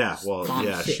 Come on. Yeah, well, Bomb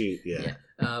yeah, shit. yeah.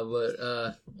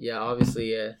 Yeah,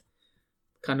 obviously,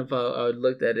 kind of I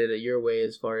looked at it your way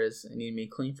as far as I need me a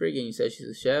clean freak, and you said she's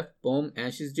a chef. Boom,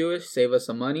 and she's Jewish. Save us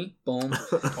some money. Boom,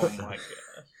 Oh my god,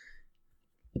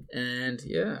 and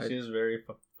yeah, she is very And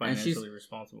she's- financially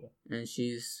responsible. and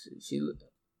she.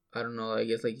 I don't know. I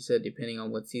guess like you said, depending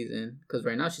on what season, because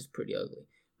right now she's pretty ugly,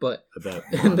 but I bet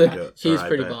Monica, she's or I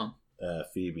pretty bet, bomb.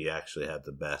 Phoebe actually had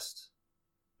the best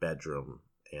bedroom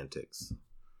antics.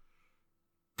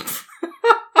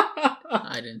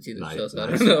 I didn't see the show, Nice, so I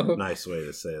nice, don't know. nice way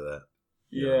to say that.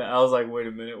 Yeah, I was like, wait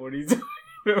a minute, what are you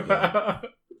talking about?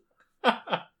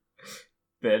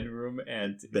 Bedroom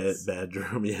antics.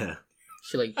 Bedroom, yeah.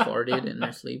 She like farted in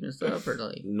her sleep and stuff, or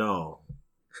like No,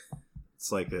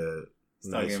 it's like a It's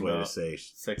nice talking way to about say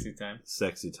sexy time.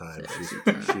 sexy time. Sexy She's,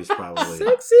 time. she's probably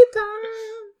sexy time.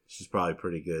 she's probably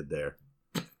pretty good there.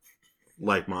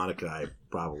 Like Monica, I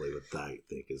probably would think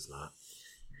is not.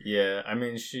 Yeah, I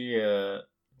mean she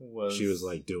was. She was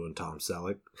like doing Tom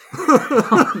Selleck.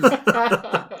 Oh,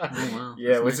 wow.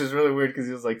 Yeah, That's which nice. is really weird because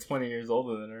he was like 20 years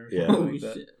older than her. or Yeah. something Holy like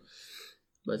that. shit.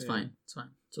 But it's Yeah. fine. It's fine.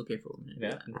 It's okay for women. to do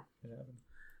Yeah. that.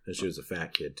 And she was a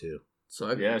fat kid too. So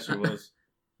I, Yeah, she was.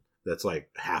 That's like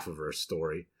half of her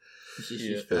story. She's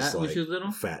Yeah. It's fat when like she was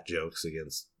little. fat jokes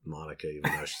against Monica, even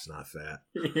though she's not fat.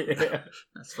 Yeah.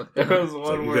 That's fucked There up. was It's like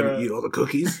one you're where gonna eat all the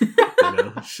cookies, you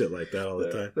know, shit like that all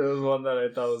the time. there was one that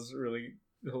I thought was really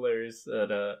hilarious.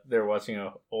 That they're watching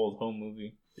a old home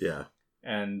movie, Yeah,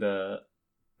 and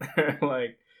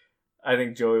like I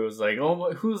think Joey was like, "Oh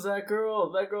my, who's that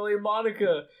girl? That girl ain't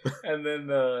Monica." And then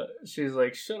she's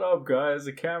like, "Shut up, guys!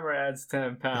 The camera adds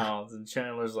 10 pounds." And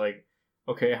Chandler's like,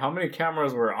 "Okay, how many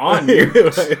cameras were on you?"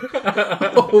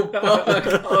 Oh, fuck.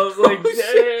 I was like,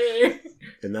 Oh, "Dang!"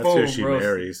 and that's who Boom, she roasted.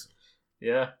 marries.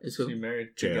 Yeah, It's she who? married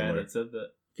the guy Chandler. that said that.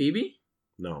 Phoebe?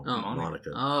 No, Oh.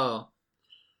 Monica. Oh.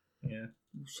 Yeah,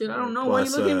 Shit, I don't know. Why you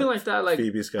Plus, look at me like that? Like,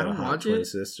 Phoebe's I got a don't hot watch twin it.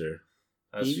 sister.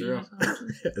 that's Phoebe true. or something?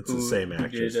 It's Who the same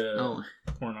actress. did Oh.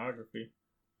 pornography.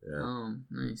 Yeah. Oh,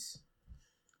 nice.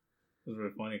 It was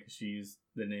really funny because she used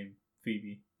the name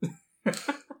Phoebe.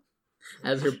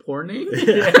 As her poor name?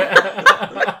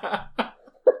 Yeah.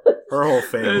 Her whole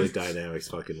family dynamic's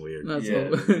fucking weird. That's Yeah,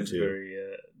 all. it's very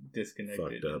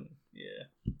disconnected. Fucked up. and-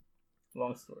 yeah.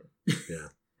 Long story. Yeah.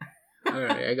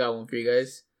 Alright, I got one for you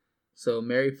guys. So,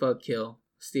 marry, fuck, kill.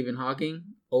 Stephen Hawking,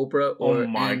 Oprah, or Oh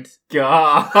my and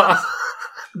god.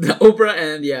 the Oprah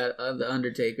and the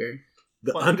Undertaker.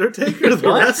 The What? Undertaker, the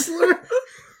What? wrestler?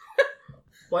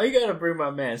 Why you gotta bring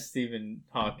my man Stephen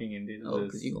Hawking into this? Oh,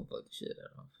 because you gonna fuck the shit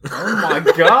out of him. Oh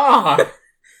my god.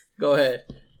 Go ahead.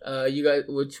 You guys,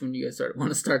 which one you guys want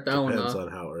to start that one Depends off?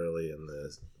 on how early in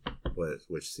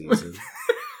which season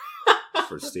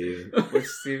for Steven. Which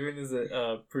Stephen is it?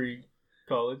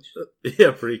 Pre-college.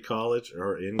 Yeah, pre-college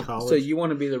or in college. So you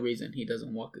want to be the reason he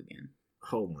doesn't walk again?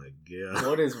 Oh my god.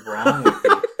 What is wrong with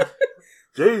you?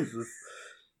 Jesus.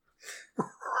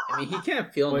 I mean, he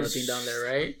can't feel Well, nothing down there,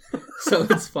 right? So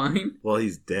it's fine. Well,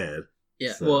 he's dead.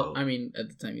 Yeah. So- Well, I mean, at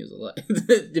the time he was alive,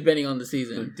 depending on the The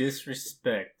season.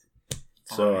 disrespect.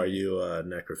 So are you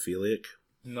necrophilic?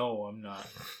 No, I'm not.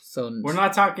 So We're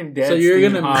not talking dead. So you're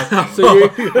Stephen gonna- Hawking. so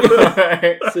you're-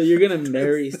 Alright. So you're gonna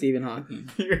marry Stephen Hawking?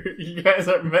 You guys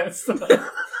are messed up.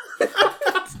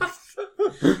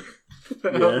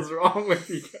 What the hell's wrong with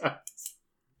you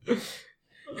guys?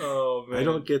 Oh man. I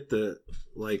don't get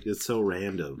it's so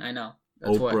random. I know.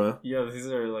 That's why. Oprah. Yeah, these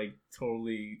are like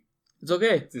totally It's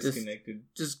okay. disconnected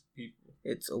Just people.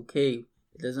 it's okay.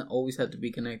 It doesn't always have to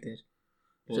be connected.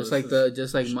 Well, just this like is-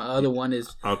 just like my other one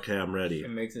is Okay, I'm ready. It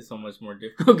makes it so much more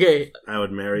difficult. okay. I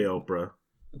would marry Oprah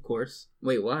Of course.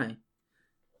 Wait, why?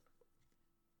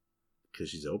 because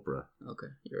she's Oprah. Okay,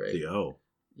 you're right. The O.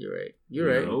 You're right. You're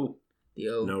right. No. The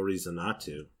O. No reason not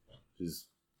to. She's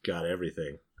got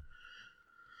everything.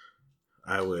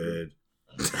 I would.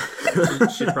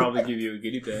 She'd probably give you a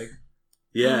goodie bag.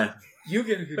 Yeah. You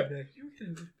get a goodie bag. You get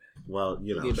a goodie bag. Well,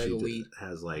 Give a bag she of weed.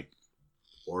 has like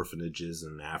orphanages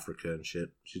in Africa and shit.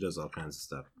 She does all kinds of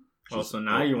stuff. Oh, so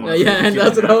now you want No, yeah, and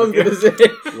that's what I was gonna say.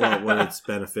 Well, when it's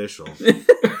beneficial to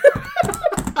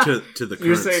the current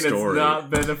You're saying story. it's not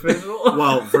beneficial?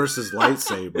 Well, versus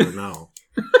lightsaber, no.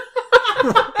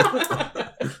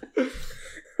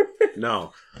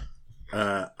 No.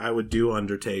 I would do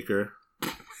Undertaker.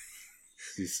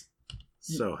 He's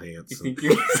so You handsome. think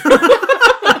you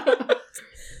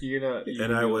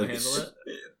And I would. handle it?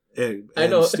 And I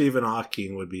know. Stephen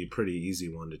Hawking would be a pretty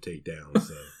easy one to take down.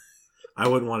 So I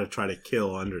wouldn't want to try to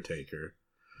kill Undertaker.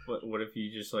 What if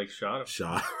you just like shot him?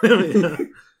 Shot. Yeah.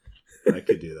 I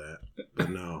could do that, but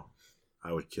no,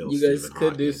 I would kill. You guys Stephen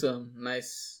could do Hawking. some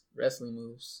nice wrestling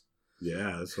moves.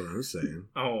 Yeah, that's what I'm saying.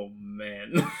 Oh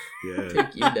man. Yeah,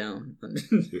 Take you down.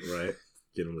 right.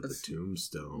 Get him with the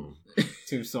tombstone.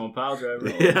 Tombstone pile driver.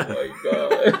 Yeah. Oh my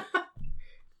god.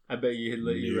 I bet you he'd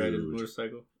let you ride his Nude.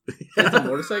 motorcycle. That's a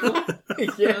motorcycle?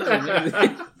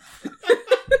 Yeah.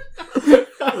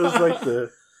 It was like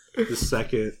the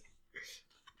second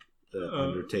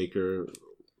Undertaker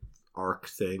arc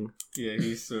thing. Yeah, he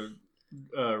used to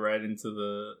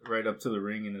ride up to the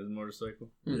ring in his motorcycle.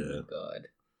 Oh Yeah. my god.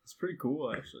 It's pretty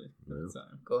cool actually. At Yeah. the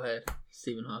time. Go ahead.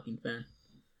 Stephen Hawking fan.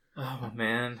 Oh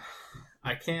man,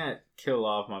 I can't kill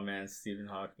off my man Stephen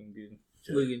Hawking, dude.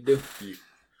 What are you gonna do?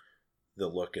 The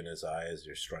look in his eye as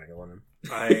you're strangling him.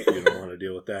 I You don't want to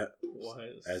deal with that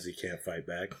was as he can't fight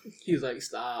back. He's like,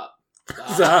 stop.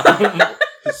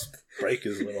 Just break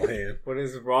his little hand. What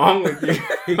is wrong with you?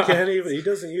 He can't even. He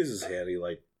doesn't use his hand. He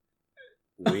like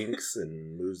winks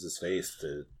and moves his face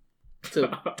to So,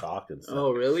 talk and stuff.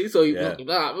 oh, really? So you. Yeah.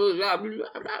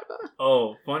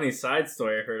 Oh, funny side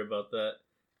story I heard about that.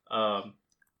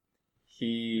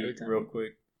 Every time. Real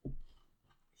quick.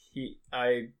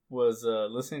 I was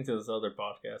listening to this other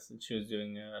podcast and she was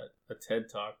doing a TED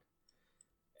talk,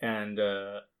 and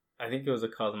I think it was a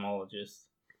cosmologist,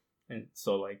 and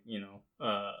so like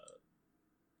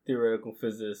theoretical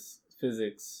physics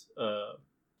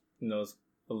knows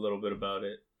a little bit about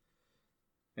it,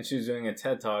 and she was doing a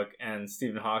TED talk, and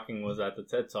Stephen Hawking was at the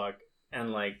TED talk,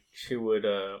 and like she would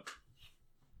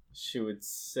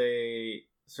say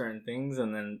certain things,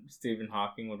 and then Stephen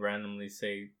Hawking would randomly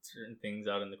say certain things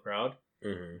out in the crowd,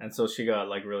 Mm-hmm. and so she got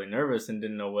like really nervous and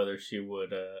didn't know whether she was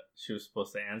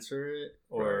supposed to answer it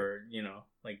or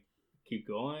like keep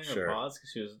going Sure. or pause,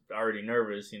 because she was already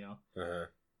nervous.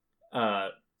 Uh-huh.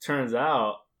 Turns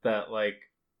out that like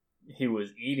he was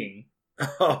eating,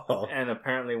 Oh, and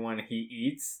apparently when he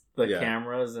eats, the Yeah.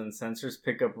 cameras and sensors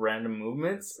pick up random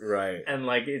movements, right. and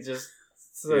like it just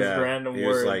says random he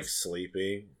words. was like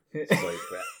sleeping, just like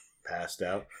passed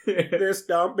out. This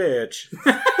dumb bitch.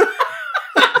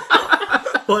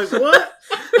 Like what?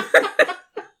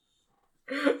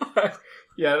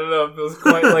 Yeah, I don't know if it was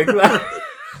quite like that.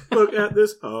 Look at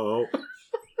this hoe.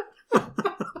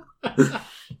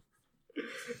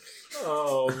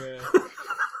 Oh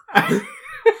man.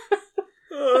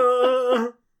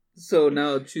 So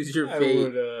now choose your I fate.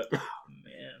 would. Oh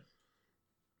man.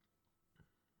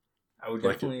 I would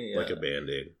like definitely a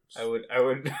Band-Aid. I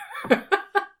would.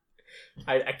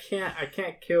 I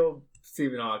can't kill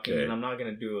Stephen Hawking, Okay. and I'm not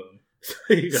gonna do him.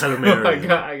 You gotta marry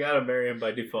him. I gotta marry him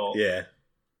by default. Yeah.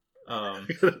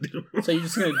 So you're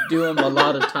just gonna do them a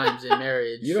lot of times in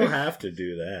marriage. You don't have to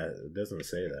do that. It doesn't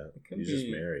say that. It can You just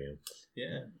be- marry him.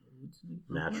 Yeah.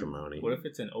 Matrimony. What if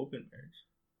it's an open marriage?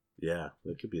 Yeah,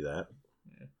 it could be that.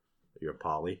 Yeah. You're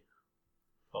poly.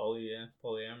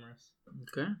 Polyamorous.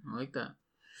 Okay, I like that.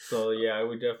 So yeah, I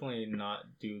would definitely not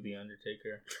do the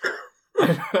Undertaker.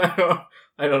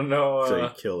 I don't know. So you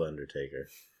kill Undertaker.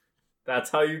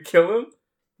 That's how you kill him?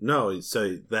 No,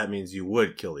 so that means you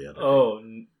would kill the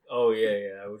Undertaker. Oh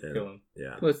yeah, I would Yeah. kill him.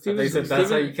 Yeah. But They said that's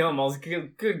how you kill him. I was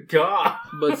like, good God.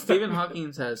 But Stephen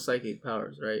Hawking has psychic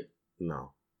powers, right?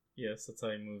 No. Yes, that's how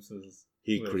he moves his.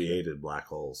 He wheelchair. created black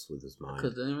holes with his mind.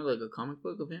 Because then like a comic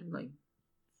book of him, like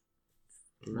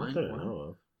Not that I know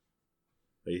of.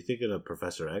 Are you thinking of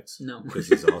Professor X? no, Because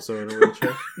he's also in a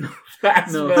wheelchair?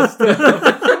 That's No. messed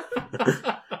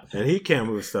up. And he can't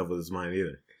move stuff with his mind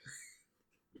either.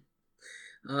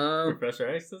 Professor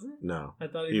X doesn't? No. I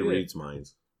thought He did. reads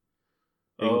minds.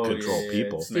 He Oh, can control yeah,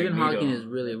 people. it's Stephen Magneto. Hawking is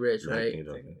really rich, right?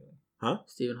 Magneto.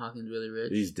 Stephen Hawking's really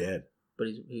rich, He's dead. but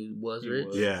he was He rich.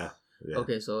 was. Yeah.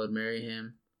 Okay, so I'd marry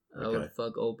him. I Okay. would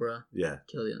fuck Oprah, Yeah.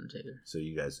 kill the Undertaker. So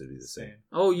you guys would be the same. Same.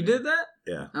 Oh, you did that?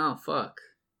 Yeah. Oh, fuck.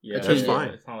 Yeah, That's yeah, fine.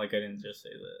 It's not like I didn't just say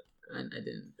that. I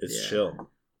didn't. It's yeah. chill.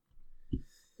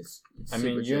 It's I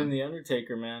mean, super you chill. and the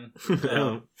Undertaker, man.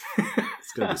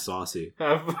 It's going to be saucy.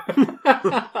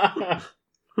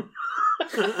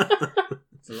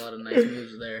 It's a lot of nice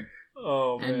moves there.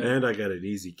 Oh man! And I got an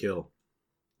easy kill.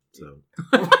 So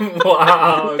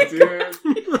Wow, dude!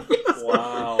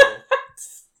 Wow.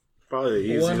 probably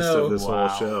the easiest 1-0. of this Wow.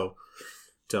 whole show.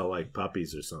 Till like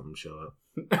puppies or something show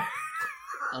up.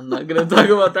 I'm not gonna talk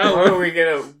about that Why one. are we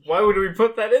gonna? Why would we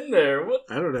put that in there? What?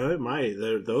 I don't know. It might.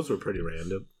 Those were pretty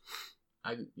random.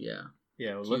 Yeah,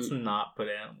 Yeah, well, let's not put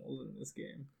animals in this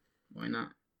game. why not?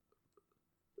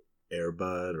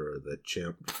 Airbud or the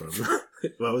chimp from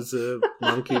what was the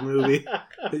monkey movie?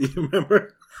 You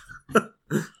remember?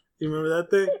 You remember that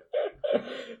thing?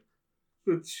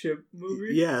 The chip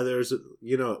movie. Yeah, there's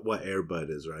you know what Airbud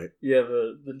is, right? Yeah,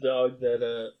 the dog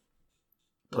that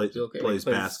Plays Okay. plays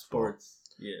plays basketball. sports.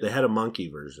 Yeah. They had a monkey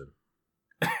version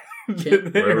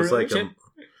Did they where it was really? like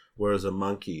where it was a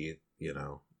monkey, you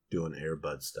know, doing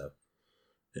Airbud stuff.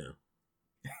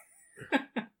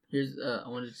 Here's I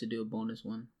wanted to do a bonus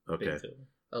one. Okay. Big toe.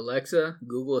 Alexa,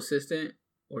 Google Assistant,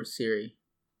 or Siri.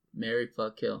 Marry,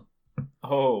 fuck, kill.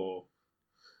 Oh,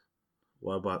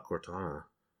 What about Cortana?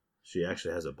 She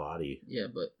actually has a body. Yeah,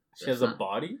 but she that's has a not-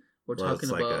 body. We're Well, talking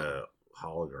it's like about. a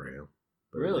hologram.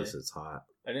 But Really? at least it's hot.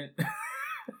 I didn't.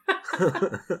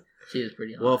 She is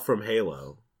pretty hot. Well, from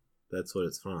Halo. That's what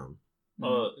it's from.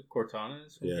 Cortana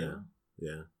is. From Yeah. Halo?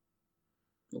 Yeah.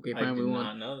 Okay, I fine. did We not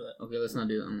want. know that. Okay, let's not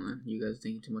do that online. You guys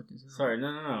thinking too much. Sorry,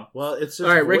 no. Well, it's just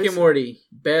All right, Rick and voice- Morty,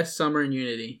 best summer in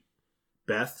Unity.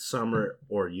 Beth, Summer,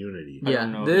 or Unity. I don't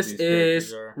Yeah, know this who these characters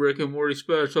is are. Rick and Morty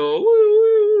special.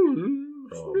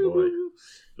 Oh boy,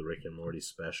 the Rick and Morty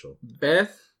special.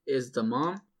 Beth is the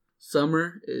mom.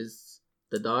 Summer is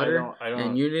the daughter. I don't.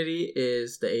 And Unity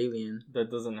is the alien.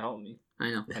 That doesn't help me. I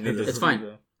know. I need to It's see fine.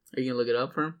 the- Are you gonna look it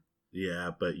up for him?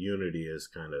 Yeah, but Unity is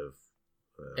kind of.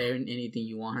 Anything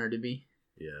you want her to be.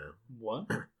 Yeah, What?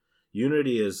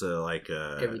 Unity is like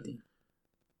a Everything.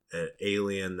 an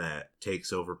alien that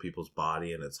takes over people's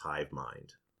body and it's hive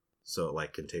mind, so it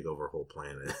like can take over a whole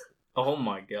planet. Oh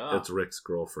my god! It's Rick's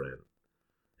girlfriend.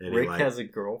 And Rick he, like, has a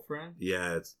girlfriend.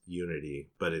 Yeah, it's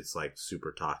Unity, but it's like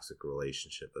super toxic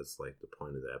relationship. That's like the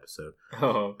point of the episode. Oh,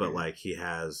 okay. But like he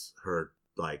has her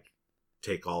like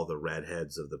take all the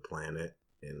redheads of the planet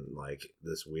in like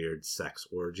this weird sex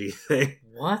orgy thing.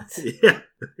 What? Yeah.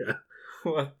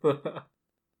 What the?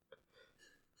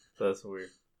 That's weird.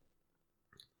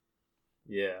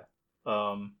 Yeah.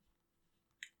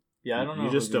 Yeah, I don't know. You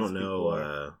who just these don't know. people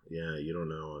are. Yeah, you don't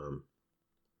know.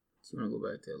 So you wanna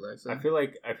go back to Alexa? I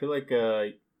feel like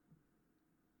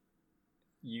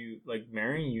you like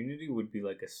marrying Unity would be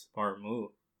like a smart move,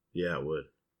 Yeah, it would.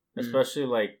 especially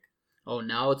like Oh,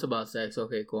 now it's about sex.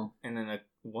 Okay, cool. and then like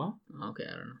what? Okay,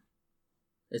 I don't know.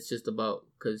 It's just about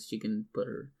because she can put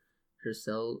her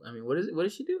cell. I mean, what is it? What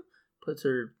does she do? Puts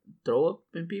her throw up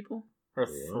in people? Her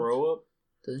What? throw up?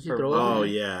 Doesn't she Her throw up? Oh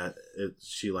in- yeah,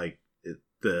 she like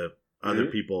the other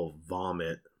Dude. people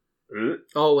vomit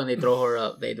Oh, when they throw her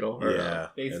up, they throw her Yeah,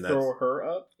 up. They and throw her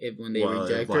up. When they well,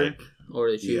 reject like, her,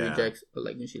 or she yeah. rejects, but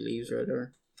like when she leaves or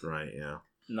whatever. right. Yeah,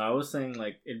 No, I was saying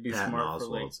like it'd be Patton smart for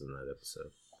like. Oswalt's in that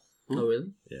episode. Oh,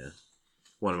 really? Yeah,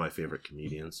 one of my favorite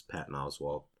comedians, Patton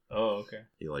Oswalt. Oh, okay.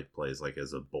 He like plays like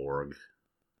as a Borg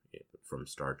from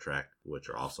Star Trek, which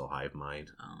are also hive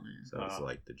mind. Oh, man. So it's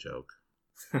like the joke.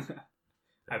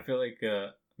 I feel like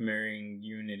marrying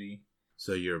Unity.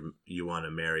 So you want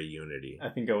to marry Unity. I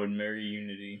think I would marry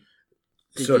Unity.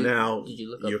 Did So you- now did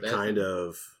you look up you're Beth? kind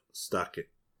of stuck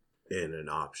in an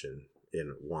option,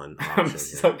 in one option. I'm here.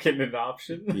 stuck in an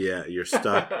option. Yeah, you're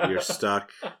stuck. You're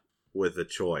stuck with a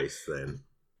choice then,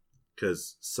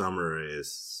 because Summer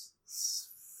is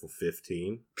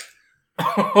 15.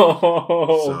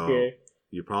 Oh, So okay.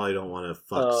 you probably don't want to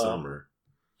fuck Summer.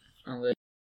 Unless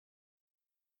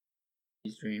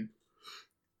his dream.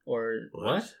 Or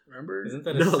What? remember? Isn't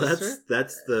that his No, sister?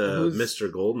 that's the Who's-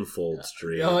 Mr. Goldenfold's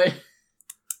dream. Oh, wait.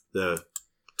 The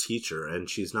teacher, and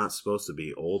she's not supposed to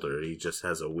be older. He just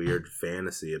has a weird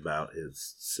fantasy about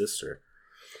his sister.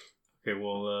 Okay,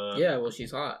 well, Yeah, well,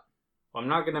 she's hot. I'm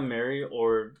not gonna marry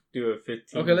or do a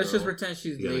 15. Okay, let's just pretend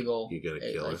she's You gonna- legal. you gonna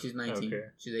kill like her? she's 19. Okay.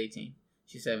 She's 18.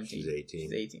 She's 17. She's 18.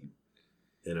 She's 18.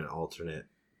 In an alternate.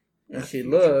 And she future.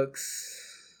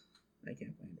 looks. I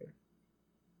can't find her.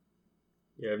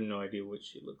 Yeah, I have no idea what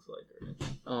she looks like. Or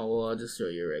anything. Oh, well, I'll just show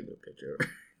you a regular picture.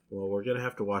 Well, we're gonna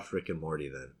have to watch Rick and Morty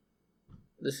then.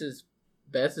 This is.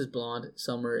 Beth is blonde.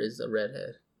 Summer is a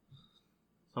redhead.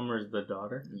 Summer's the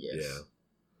daughter. Yes. Yeah.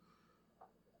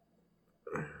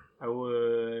 I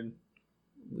would.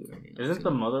 We already know. Isn't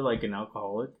the mother like an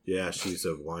alcoholic? Yeah, she's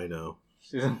a wino.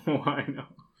 She's a wino.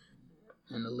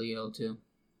 And the Leo, too.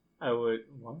 I would.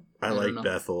 What? I don't like know.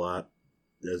 Beth a lot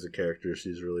as a character.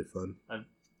 She's really fun. I-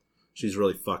 She's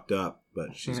really fucked up,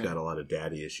 but she's Yeah. got a lot of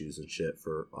daddy issues and shit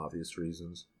for obvious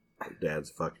reasons. Her dad's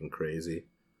fucking crazy.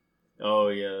 Oh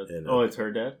yeah. And, Oh, it's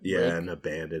her dad. Yeah, Rick? and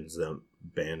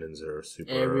abandons her super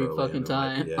Every early, fucking and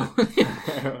I'm time. like,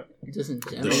 yeah. Just in The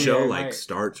general. Yeah, show right.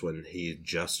 starts when he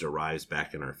just arrives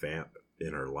back in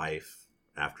her life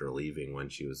after leaving when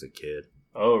she was a kid.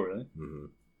 Oh really? Hmm.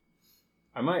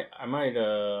 I might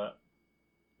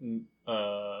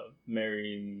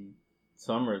marry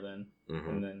Summer then, Hmm.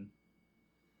 and then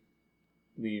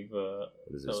leave. What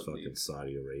is this would fucking leave.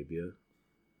 Saudi Arabia?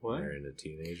 What? Marrying a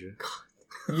teenager?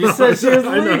 You said she was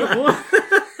I know. legal. What?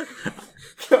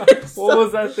 What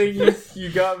was that thing you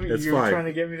got me? It's You were fine. trying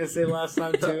to get me to say last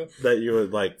time too. That you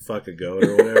would like fuck a goat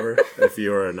or whatever if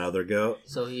you were another goat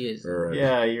So he is. or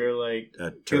Yeah, you're like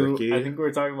a turkey. I think we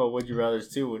were talking about Would You Rather's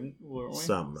too, weren't we?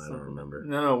 Something, I don't remember.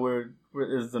 No, we're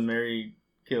is the Mary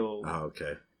kill. Oh,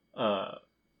 okay.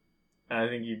 And I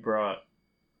think you brought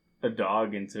a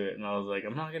dog into it, and I was like,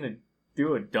 I'm not gonna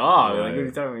do a dog. Like, what are you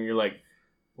Right. talking about? You're like,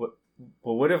 what?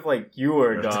 Well, what if like you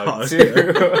were a dog too?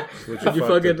 yeah. Would You you fuck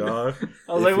fucking- the dog?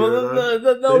 I was If like, well, you're a dog?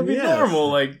 that would Then be yes.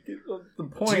 normal. Like, the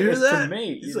point Did you hear is that? to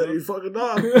mate. You You said know? you fuck a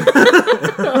dog.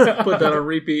 Put that on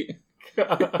repeat.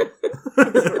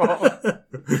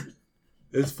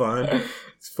 It's fun.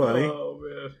 It's funny. Oh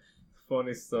man,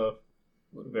 funny stuff.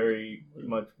 Very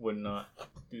much would not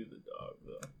do the dog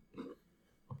though.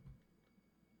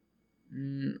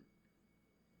 Mm,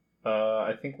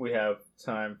 I think we have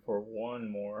time for one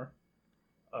more,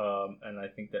 and I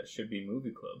think that should be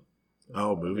Movie Club.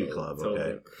 Oh, movie club. Totally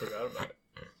Okay. forgot about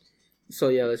it. so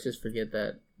yeah, let's just forget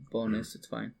that bonus. It's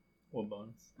fine. What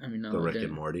bonus? I mean, no, The it Rick didn't.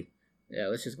 and Morty. Yeah,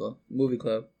 let's just go. Movie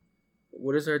club.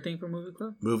 What is our thing for movie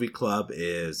club? Movie club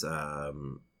is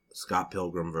Scott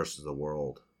Pilgrim versus the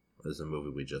World. Is a movie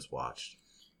we just watched.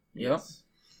 Yep.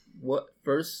 What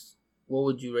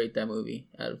would you rate that movie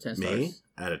out of 10 stars? Me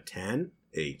out of 10,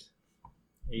 8.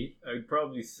 8. I'd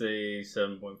probably say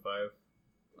 7.5.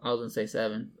 I was gonna say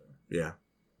 7. Yeah.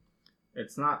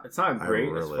 It's not I great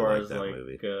as really far like as that like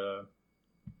movie.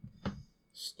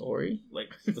 Story. like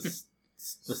the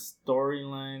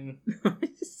storyline.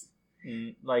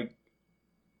 Like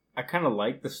I kind of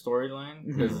like the storyline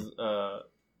because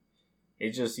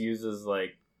it just uses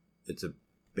like It's a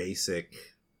basic,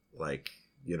 like,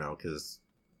 you know, because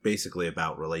basically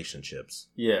about relationships.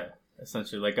 yeah,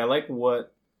 essentially like I like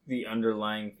what the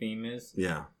underlying theme is,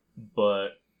 Yeah.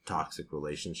 but Toxic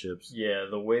relationships. yeah,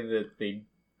 the way that they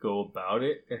go about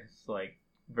it is like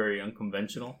very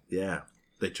unconventional. Yeah.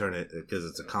 They turn it, because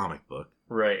it's a comic book.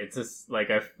 Right. It's just like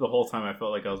the whole time I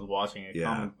felt like I was watching a Yeah.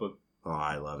 comic book Oh,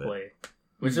 I love it. play,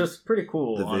 which is pretty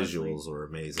cool. The honestly. visuals were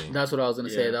amazing. That's what I was gonna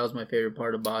say. Yeah. That was my favorite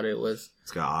part about it. Was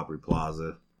It's got Aubrey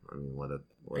Plaza. I mean, what else?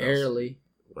 barely.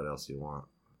 What else you want?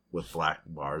 with black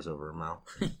bars over her mouth.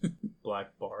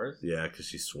 Black bars. Yeah, because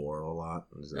she swore a lot.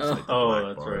 It's Oh. like the Oh, black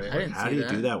that's bars. right. I didn't How see do you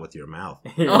that. do that with your mouth?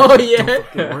 Oh, yeah. Don't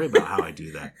fucking worry about how I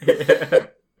do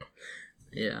that.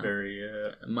 Yeah. Very.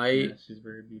 She's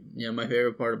very beautiful. Yeah, my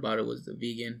favorite part about it was the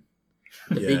vegan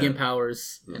Yeah. vegan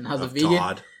powers and how the Of vegan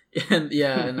Todd.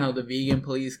 and how the vegan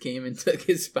police came and took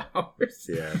his powers.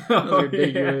 Yeah. That was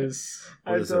ridiculous.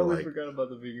 What I is there, totally like- forgot about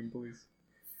the vegan police.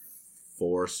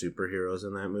 4 superheroes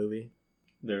in that movie.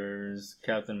 There's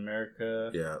Captain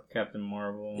America, Yeah. Captain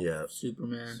Marvel, Yeah.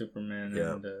 Superman, Superman,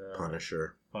 Yeah. and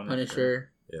Punisher.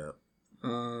 Punisher. Yeah.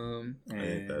 Um, I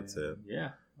think that's it. Yeah,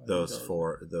 I think Those that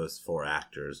was those four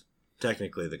actors.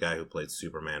 Technically, the guy who played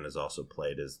Superman is also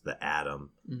played as the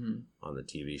Atom mhm. on the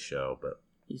TV show, but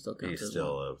He still counts he's as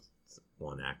still one.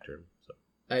 one actor. So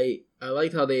I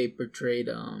liked how they portrayed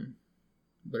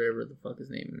whatever the fuck his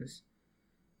name is.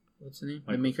 What's his name?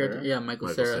 The Michael main character. Cera? Yeah, Michael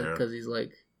Michael Cera, Cera. because he's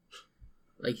like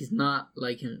he's not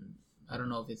like him. I don't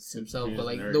know if it's himself, He's but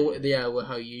like nerdy.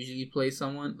 how he usually plays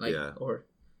someone like Yeah. or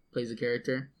plays a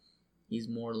character. He's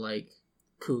more like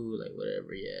cool, like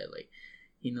whatever. Yeah, like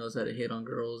he knows how to hit on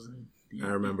girls. And, I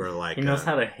remember like He knows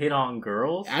how to hit on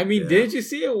girls. I mean, Yeah. didn't you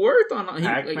see it worked on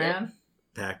Pac-Man.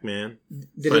 Pac-Man,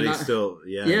 Did but it he's not? still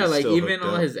Yeah, he's like still even hooked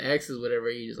all up. his exes, whatever.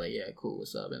 He just like, yeah, cool,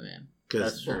 what's up, and then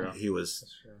That's 'Cause true. he was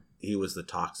That's true. he was the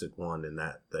toxic one in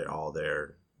that they're all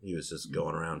there. He was just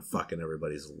going around fucking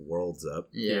everybody's worlds up,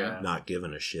 yeah. not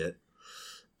giving a shit.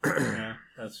 Yeah,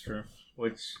 that's true.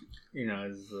 Which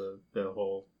is the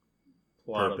whole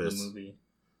plot Purpose. of the movie.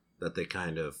 That they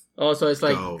kind of Oh, so it's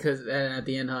like Go. because at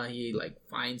the end, how he like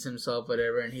finds himself,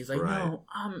 whatever, and he's like, Right. "No,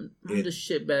 I'm It- the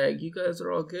shitbag. You guys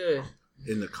are all good."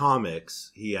 in the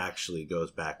comics he actually goes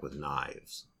back with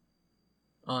knives.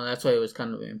 Oh, that's why it was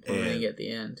kind of implementing And- at the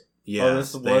end. Yeah,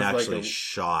 this they was like actually a-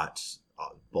 shot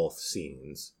both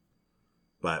scenes.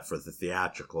 But for the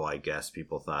theatrical, I guess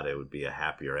people thought it would be a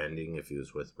happier ending if he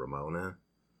was with Ramona.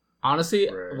 Honestly,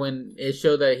 Right. when it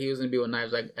showed that he was gonna be with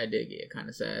knives, like I did get kind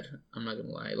of sad. I'm not gonna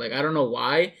lie. Like I don't know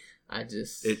why. I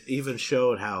just It even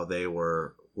showed how they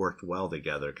worked well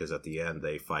together because at the end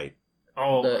they fight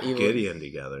Oh, The evil- Gideon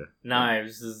together.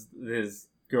 Knives is his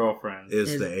girlfriend. Is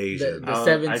His- the Asian the I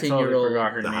 17-year-old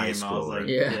forgot her the name. high I was schooler. like,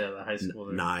 Yeah. the high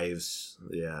schooler. Knives?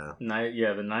 Yeah,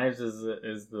 The Knives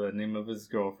is the name of his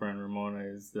girlfriend. Ramona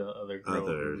is the other girl.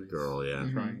 other who he's girl. Yeah,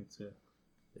 Mhm. trying to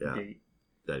yeah, date.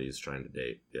 that he's trying to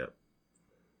date. Yep.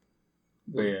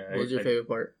 What, yeah, what was your I- favorite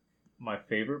part? My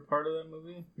favorite part of that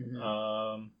movie?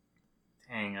 Mhm.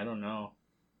 Dang, I don't know.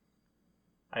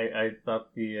 I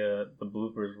thought the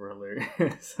bloopers were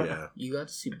hilarious. Yeah, You got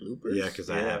to see bloopers. yeah, because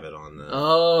I Yeah. have it on the I have it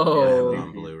Oh,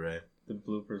 on Blu-ray. The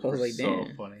bloopers I was were like, so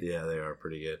damn. funny. Yeah, they are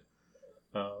pretty good.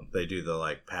 They do the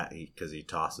like because he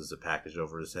tosses a package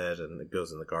over his head and it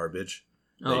goes in the garbage.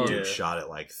 They Oh. do Yeah. shot it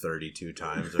like 32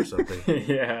 times or something.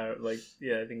 yeah,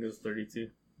 I think it was 32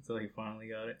 until he finally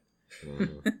got it.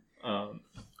 Mhm.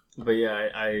 But yeah,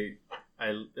 I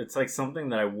it's like something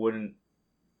that I wouldn't,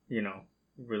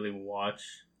 really watch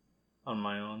on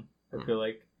my own. I feel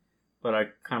like, but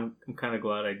I'm kind of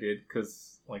glad I did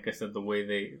because, like I said, the way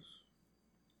they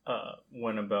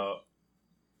went about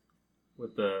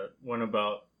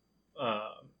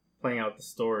playing out the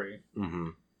story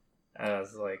Mhm.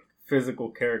 as like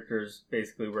physical characters,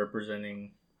 basically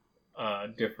representing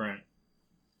different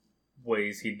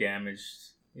ways he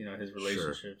damaged, his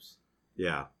relationships.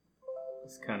 Yeah.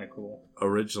 It's kind of cool.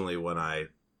 Originally, when I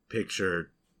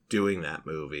pictured doing that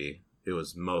movie, it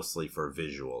was mostly for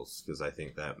visuals because I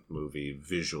think that movie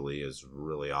visually is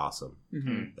really awesome.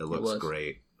 Mhm. It looks was.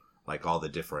 great. Like all the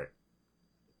different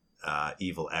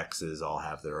evil X's all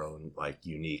have their own like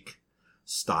unique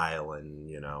style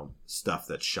and stuff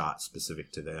that's shot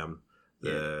specific to them.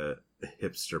 The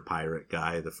hipster pirate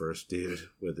guy, the first dude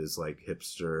with his like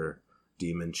hipster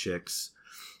demon chicks.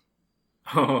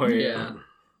 Oh Yeah.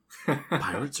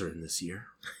 Pirates are in this year.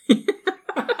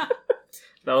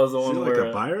 That was the Is he one like where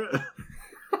a pirate?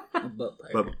 But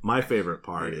But my favorite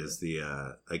part is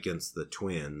the against the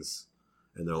twins,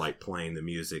 and they're like playing the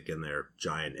music, and they're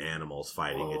giant animals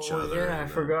fighting each Oh, other. yeah, I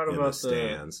forgot in about the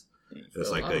stands. It was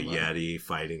like a the Yeti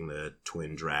fighting the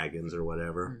twin dragons or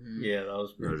whatever. Mhm. yeah, that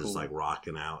was They're pretty just cool. like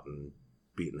rocking out and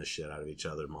beating the shit out of each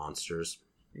other, monsters.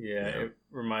 Yeah, Yeah. it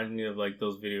reminds me of like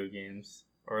those video games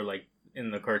or like in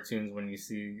the cartoons when you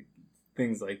see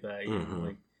things like that. Mhm.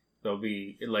 Like there'll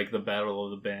be like the battle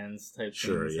of the bands type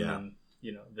Sure, things, yeah. and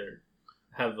then they're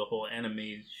have the whole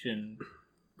animation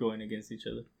going against each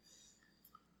other.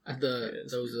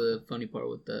 That was a funny part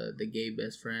with the gay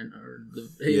best friend or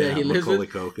Yeah, he lives Macaulay with.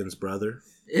 Culkin's brother.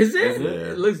 Is it? Is it?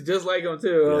 It looks just like him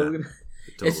too. I was Yeah. gonna-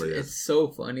 It totally It's is. so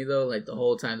funny though. Like the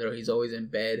whole time though, he's always in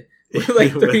bed with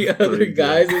like three other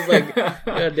guys. It's like,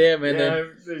 god damn. And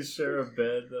then they share a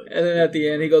bed. and then at the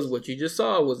end, he goes, "What you just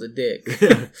saw was a dick."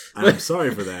 I'm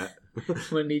sorry for that. I'm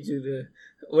gonna need you to.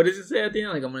 What does it say at the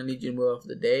end? Like, I'm gonna need you to move out for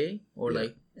the day, or Yeah.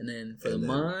 like, and then for And the then-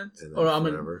 month, and then or I'm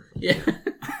gonna. forever. Yeah.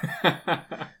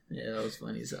 Yeah, that was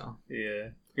funny. So Yeah,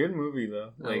 good movie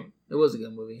though. Like it was a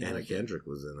good movie. I Anna liked it. Kendrick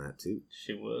was in that too.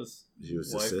 she was. She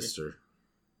was the Wifey. sister.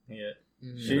 Yeah,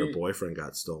 Mhm. She- And her boyfriend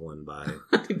got stolen by.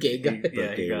 The gay guy yeah,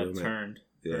 he gay got roommate. turned.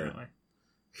 Yeah.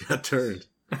 Got turned.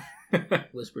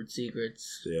 whispered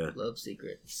secrets. Yeah. Love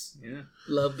secrets. Yeah.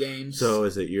 Love games. So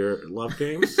is it your love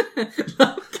games?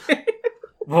 Love games.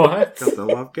 What? Got the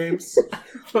love games?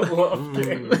 Love Mm.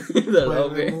 game. The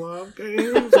love Play game. love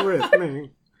games with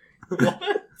me.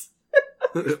 What?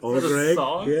 Old that a Greg?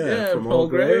 song? Yeah, from Paul Old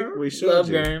Greg. Greg. We showed Love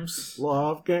you. games.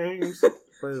 Love games.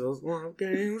 Play those love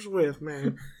games with me.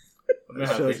 I'm gonna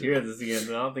have to hear this again,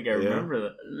 but I don't think I Yeah. remember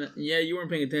that. Yeah, you weren't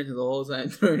paying attention the whole time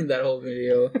during that whole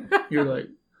video. You were like,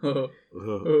 oh,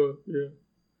 yeah.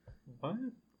 What?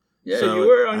 Yeah, So, you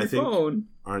were on I your think- phone.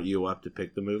 Aren't you up to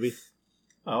pick the movie?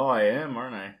 Oh, I am,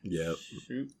 aren't I? Yep.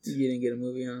 Shoot. You didn't get a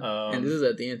movie on. Um, And this is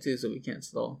at the end too, so we can't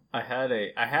stall. I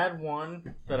had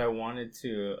one that I wanted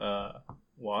to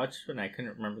watch, and I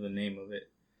couldn't remember the name of it.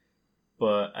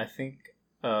 But I think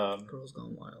Girls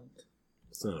Gone Wild.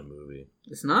 It's not a movie.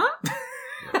 It's not?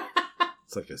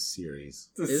 It's like a series.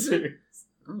 it's a Is it? series.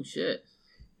 Oh, shit.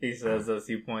 He says as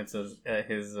he points at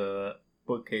his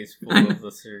bookcase full of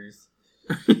the series.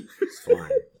 It's fine.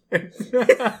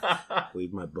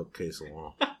 Leave my bookcase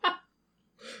alone.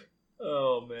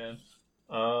 Oh man.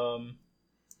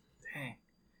 Dang.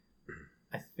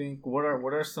 I think what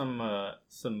are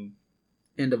some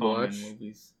End of common watch.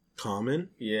 movies? Common?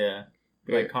 Yeah.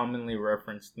 Yeah. Like commonly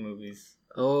referenced movies.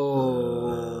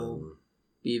 Oh. Um,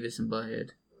 Beavis and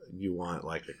Butthead. you want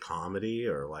like a comedy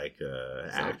or like a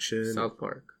action? South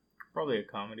Park. Probably a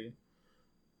comedy.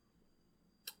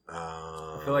 Um,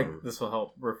 I feel like this will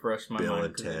help refresh my Bill mind.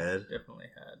 and 'cause I Ted. definitely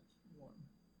had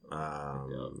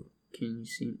one. Can you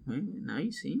see? Wait, now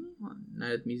you see me? What?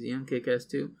 Night at the Museum, Kick-Ass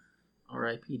 2,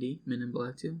 R.I.P.D., Men in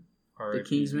Black 2, The R.I.P.D.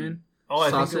 Kingsman, Oh, I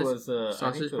Sausage- think it was I think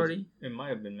Sausage it was- Party, It might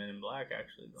have been Men in Black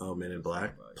actually. Oh, Men in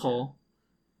Black? Paul,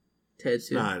 Ted it's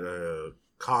 2, not a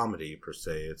comedy per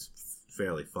se. It's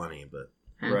fairly funny, but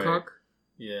Hancock.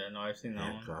 Yeah, no, I've seen that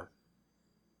Hancock.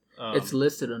 one. It's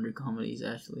listed under comedies,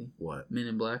 actually. What? Men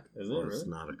in Black. Is it Well, it's really?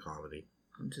 not a comedy.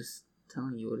 I'm just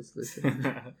telling you what it's listed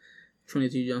under.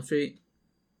 22 Jump Street,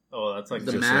 Oh, that's like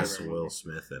The It just Mask. has Will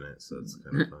Smith in it, so it's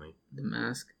kind of funny. The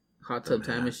Mask, Hot The Tub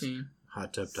Time Mask. Machine,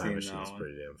 Hot Tub Seen Time that Machine is one.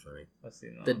 pretty damn funny. I've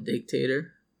seen that The one.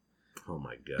 Dictator. Oh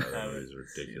my god, that haven't movie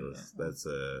is seen ridiculous. that one. That's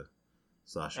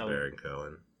Sacha Oh. Baron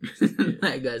Cohen.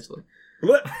 That guy's like,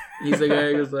 What? he's the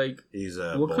guy who's like, He's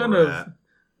a what Borat. kind of?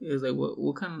 He was like,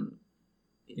 what kind of?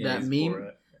 Yeah, that he's meme.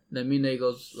 Borat. That meme that he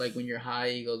goes like when you're high.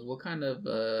 He goes, what kind of?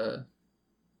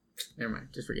 Never mind,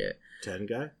 just forget it. 10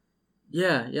 guy?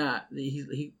 Yeah.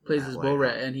 He plays this Wow.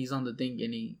 Borat and he's on the thing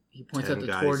and he points 10 out the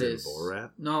guys tortoise. in Borat?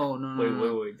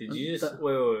 No. Wait. Did you just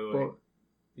wait? Bo-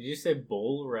 Did you say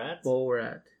bowl rat?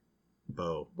 Borat.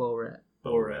 Borat.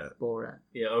 Borat.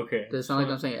 Yeah. Okay. Does it sound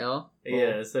like I'm saying L?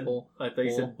 Yeah, it said. Bowl. I thought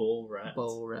you said bowl rat.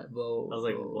 Borat. I was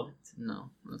like, what? No.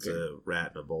 It's Okay. a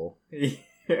rat in a bowl.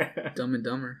 Yeah. Dumb and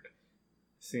Dumber.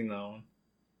 Seen that one.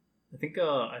 I think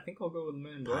I'll go with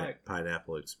Men in Black.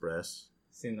 Pineapple Express.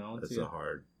 Seen that one That's too. a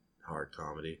hard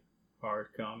comedy. Hard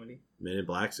comedy. Men in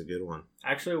Black's a good one.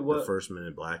 Actually, The what first Men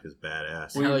in Black is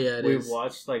badass. Hell yeah, it we is.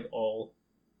 watched like all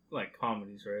like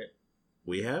comedies, right?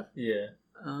 We have? Yeah.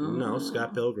 No,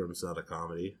 Scott Pilgrim's not a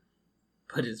comedy.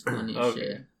 But it's funny as Okay.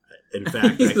 shit. In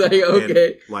fact, He's like,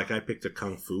 okay. I picked a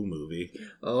kung fu movie.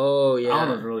 Oh That yeah. one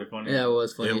was really funny. Yeah, it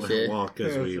was funny as shit. Well,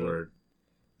 because we Yeah. were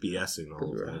BSing the Because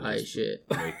whole we were time. high as just shit.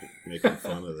 making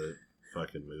fun of the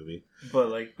fucking movie. But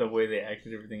like the way they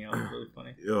acted everything else was really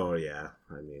funny. Oh yeah,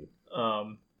 I mean,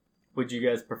 Would you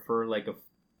guys prefer like a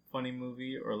funny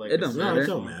movie or like It a don't no, matter. it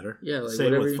don't matter. Yeah, like Same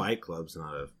whatever with you- Fight Club's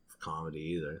not a comedy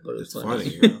either. But It's it's funny,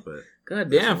 funny. but God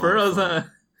There's damn, a for lot of us,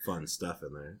 fun stuff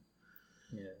in there.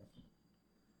 Yeah.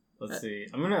 Let's see.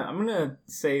 I'm gonna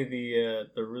say the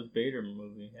Ruth Bader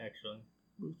movie actually.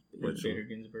 Ruth Which Bader one?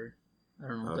 Ginsburg. I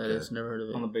don't know what that Okay. is. Never heard of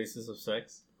it. On the basis of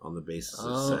sex. On the basis of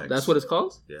Oh, sex. that's what it's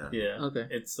called? Yeah. Yeah. Okay.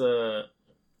 It's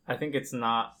I think it's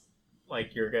not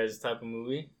like your guys' type of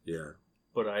movie, Yeah.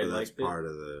 but I But that's liked it. part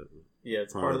of the. Yeah,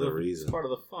 it's part part of of the reason. It's part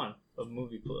of the fun of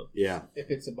movie club. Yeah.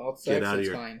 If it's about Get sex, out of it's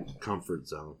your fine. comfort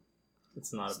zone.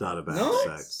 It's not. It's not about No?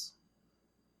 sex.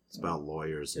 It's about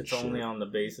lawyers and It's shit. only on the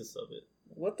basis of it.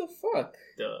 What the fuck?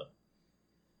 Duh.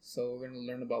 So we're gonna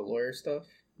learn about lawyer stuff.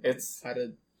 It's How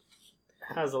to.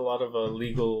 has a lot of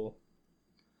legal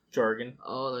jargon.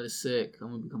 Oh, that is sick. I'm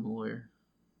gonna become a lawyer.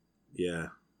 Yeah.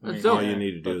 That's All dope. you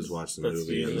need to do is watch the that's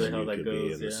movie, and usually then how you that could be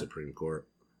goes, in the yeah. Supreme Court.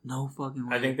 No fucking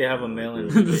way. I think they have a mail-in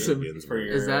Ruth rebate Bader for Ginsburg.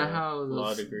 your Is that how law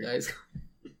those degree. guys?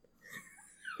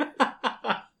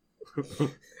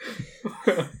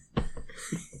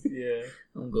 Yeah.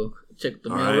 I'm gonna go check the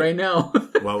All mail right. right now.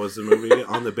 What was the movie?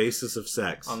 On the Basis of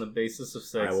Sex. On the basis of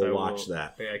sex, I will watch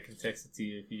that. I can text it to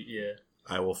you if you. Yeah.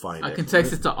 I will find I it. can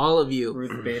text it to all of you.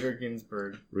 Ruth Bader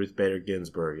Ginsburg. Ruth Bader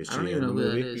Ginsburg. Is I she don't in even the know who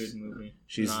that movie? is. Good movie.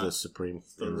 She's Not the Supreme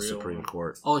the in the real Supreme one.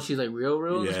 Court. Oh, she's like real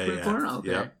in the Yeah, Supreme yeah. Court? Okay.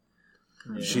 Yep.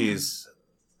 Yeah. She's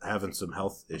having some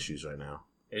health issues right now.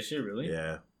 Is she really?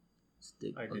 Yeah.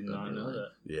 Stick I did hooked up not in know life. that.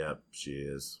 Yeah, she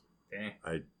is. Dang.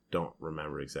 I don't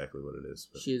remember exactly what it is.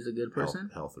 But She is a good person?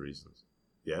 Health reasons.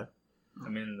 Yeah. I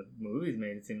mean, the movies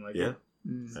made it seem like Yeah. it.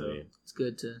 Mm, I So, mean, it's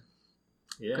good to.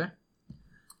 yeah. Okay.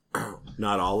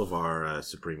 not all of our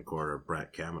Supreme Court are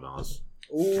Brett Kavanaugh's.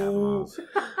 Ooh. Kavanaugh's.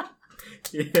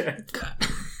 Yeah.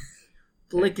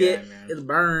 Flick That guy, it. man. It's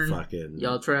burned. Fucking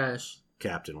Y'all trash.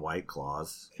 Captain White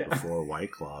Claws Yeah. before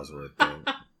White Claws were a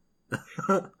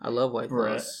thing. I love White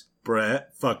Brett. Claws.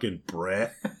 Brett. Fucking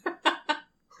Brett.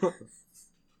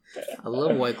 I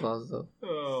love White Claws, though.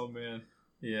 Oh, man.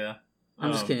 Yeah.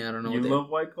 I'm just kidding. I don't know You what love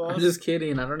White Claws? I'm just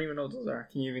kidding. I don't even know what those are.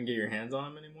 Can you even get your hands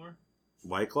on them anymore?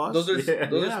 White Claws? Those are. Yeah.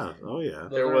 Those yeah. Are, Oh, yeah.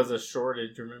 those There are- was a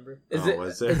shortage, remember? Is Oh, it?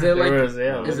 was there? Is it like? There was,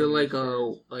 yeah. Is it like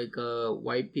Sure. a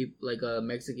white people like a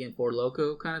Mexican Four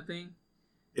Loko kind of thing?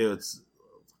 It's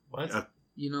What?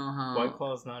 You know how? White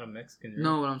Claw's not a Mexican drink.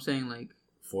 No, what I'm saying like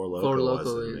Four Loko, Four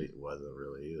Loko wasn't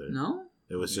really either. no.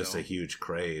 It was just No. a huge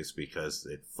craze because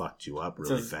it fucked you up It's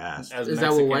really as- fast. as Is that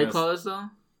what Mexican White as- Claw is though?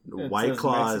 It's White as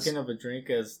Claws. Mexican of a drink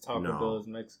as Taco No. Bell is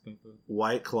Mexican food.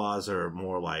 White Claws are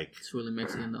more like It's really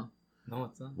Mexican though. No,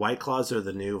 it's not. White Claws are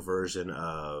the new version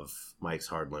of Mike's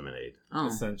Hard Lemonade. Oh,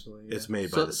 Essentially, yeah. It's made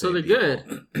by so the so same they're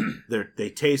people. good. They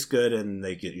taste good and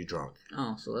they get you drunk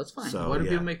Oh, so that's fine. So, Why do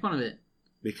yeah. people make fun of it?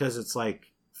 because it's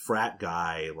like frat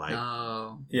guy like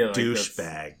Oh. yeah, like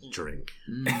douchebag drink.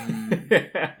 Mm.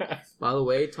 that's- By the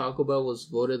way, Taco Bell was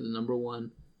voted the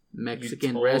 #1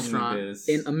 Mexican told me restaurant this.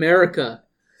 in America.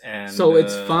 and, So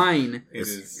it's fine. It It's-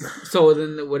 is So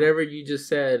then whatever you just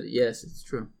said, yes, it's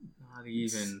true. not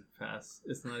even fast.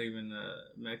 It's not even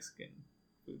Mexican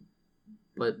food.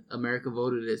 But America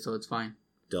voted it, so it's fine.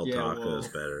 Del Yeah, Taco well, is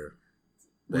better.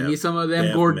 We They need have- some of they them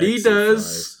have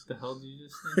gorditas. The hell did you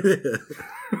just say?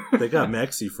 Mexi they got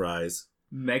Mexi fries.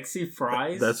 Mexi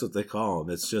fries? That's what they call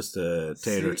them. It's just a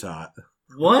tater See? tot.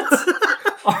 What?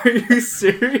 Are you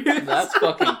serious? That's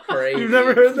fucking crazy. You've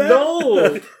never heard that?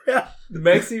 No. Yeah.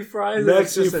 Mexi fries.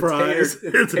 It's Mexi just fries. A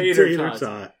tater, it's a tater tot.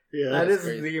 tot. Yeah. That That's is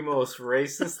crazy. the most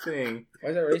racist thing Why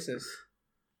is that racist?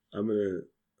 I'm gonna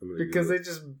because do they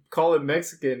just call it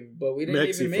Mexican. But we didn't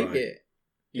Mexi even make fry. it,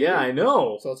 Yeah, I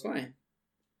know. so it's fine.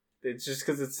 It's just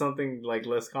because it's something like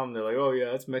less common. They're like, oh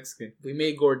yeah, it's Mexican. We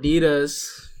made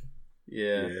gorditas,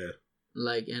 Yeah. Yeah.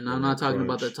 like, and Yeah, I'm not talking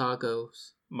about the crunch.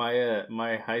 tacos.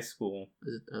 My high school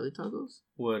Are they tacos?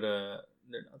 would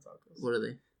they're not tacos. What are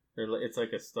they? It's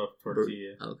like a stuffed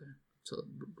tortilla, Okay, so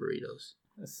burritos.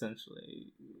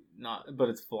 essentially. Not, but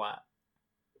it's flat.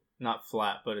 Not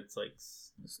flat, but it's like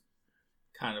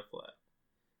kind of flat.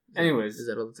 Anyways, Is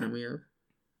that all the time we have?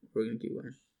 We're gonna keep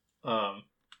going. um,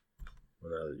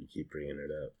 Well, now that you keep bringing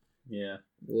it up. yeah.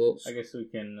 Well, I guess we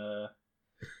can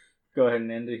go ahead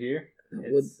and end it here. Would-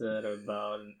 It's at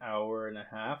about an hour and a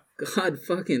half. God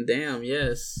fucking damn,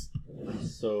 yes.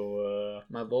 So,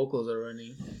 My vocals are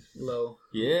running low.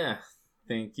 yeah.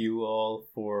 Thank you all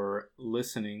for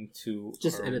listening to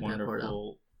Just our edit that part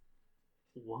wonderful...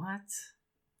 What?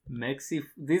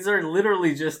 These are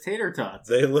literally just tater tots.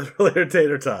 They literally are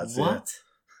tater tots. What?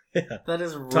 Yeah. That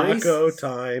is Taco racist.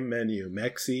 time menu.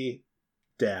 Mexi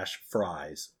dash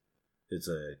fries. It's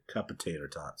a cup of tater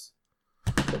tots.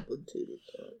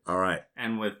 All right.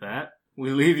 And with that, we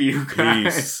leave you guys.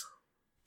 Peace.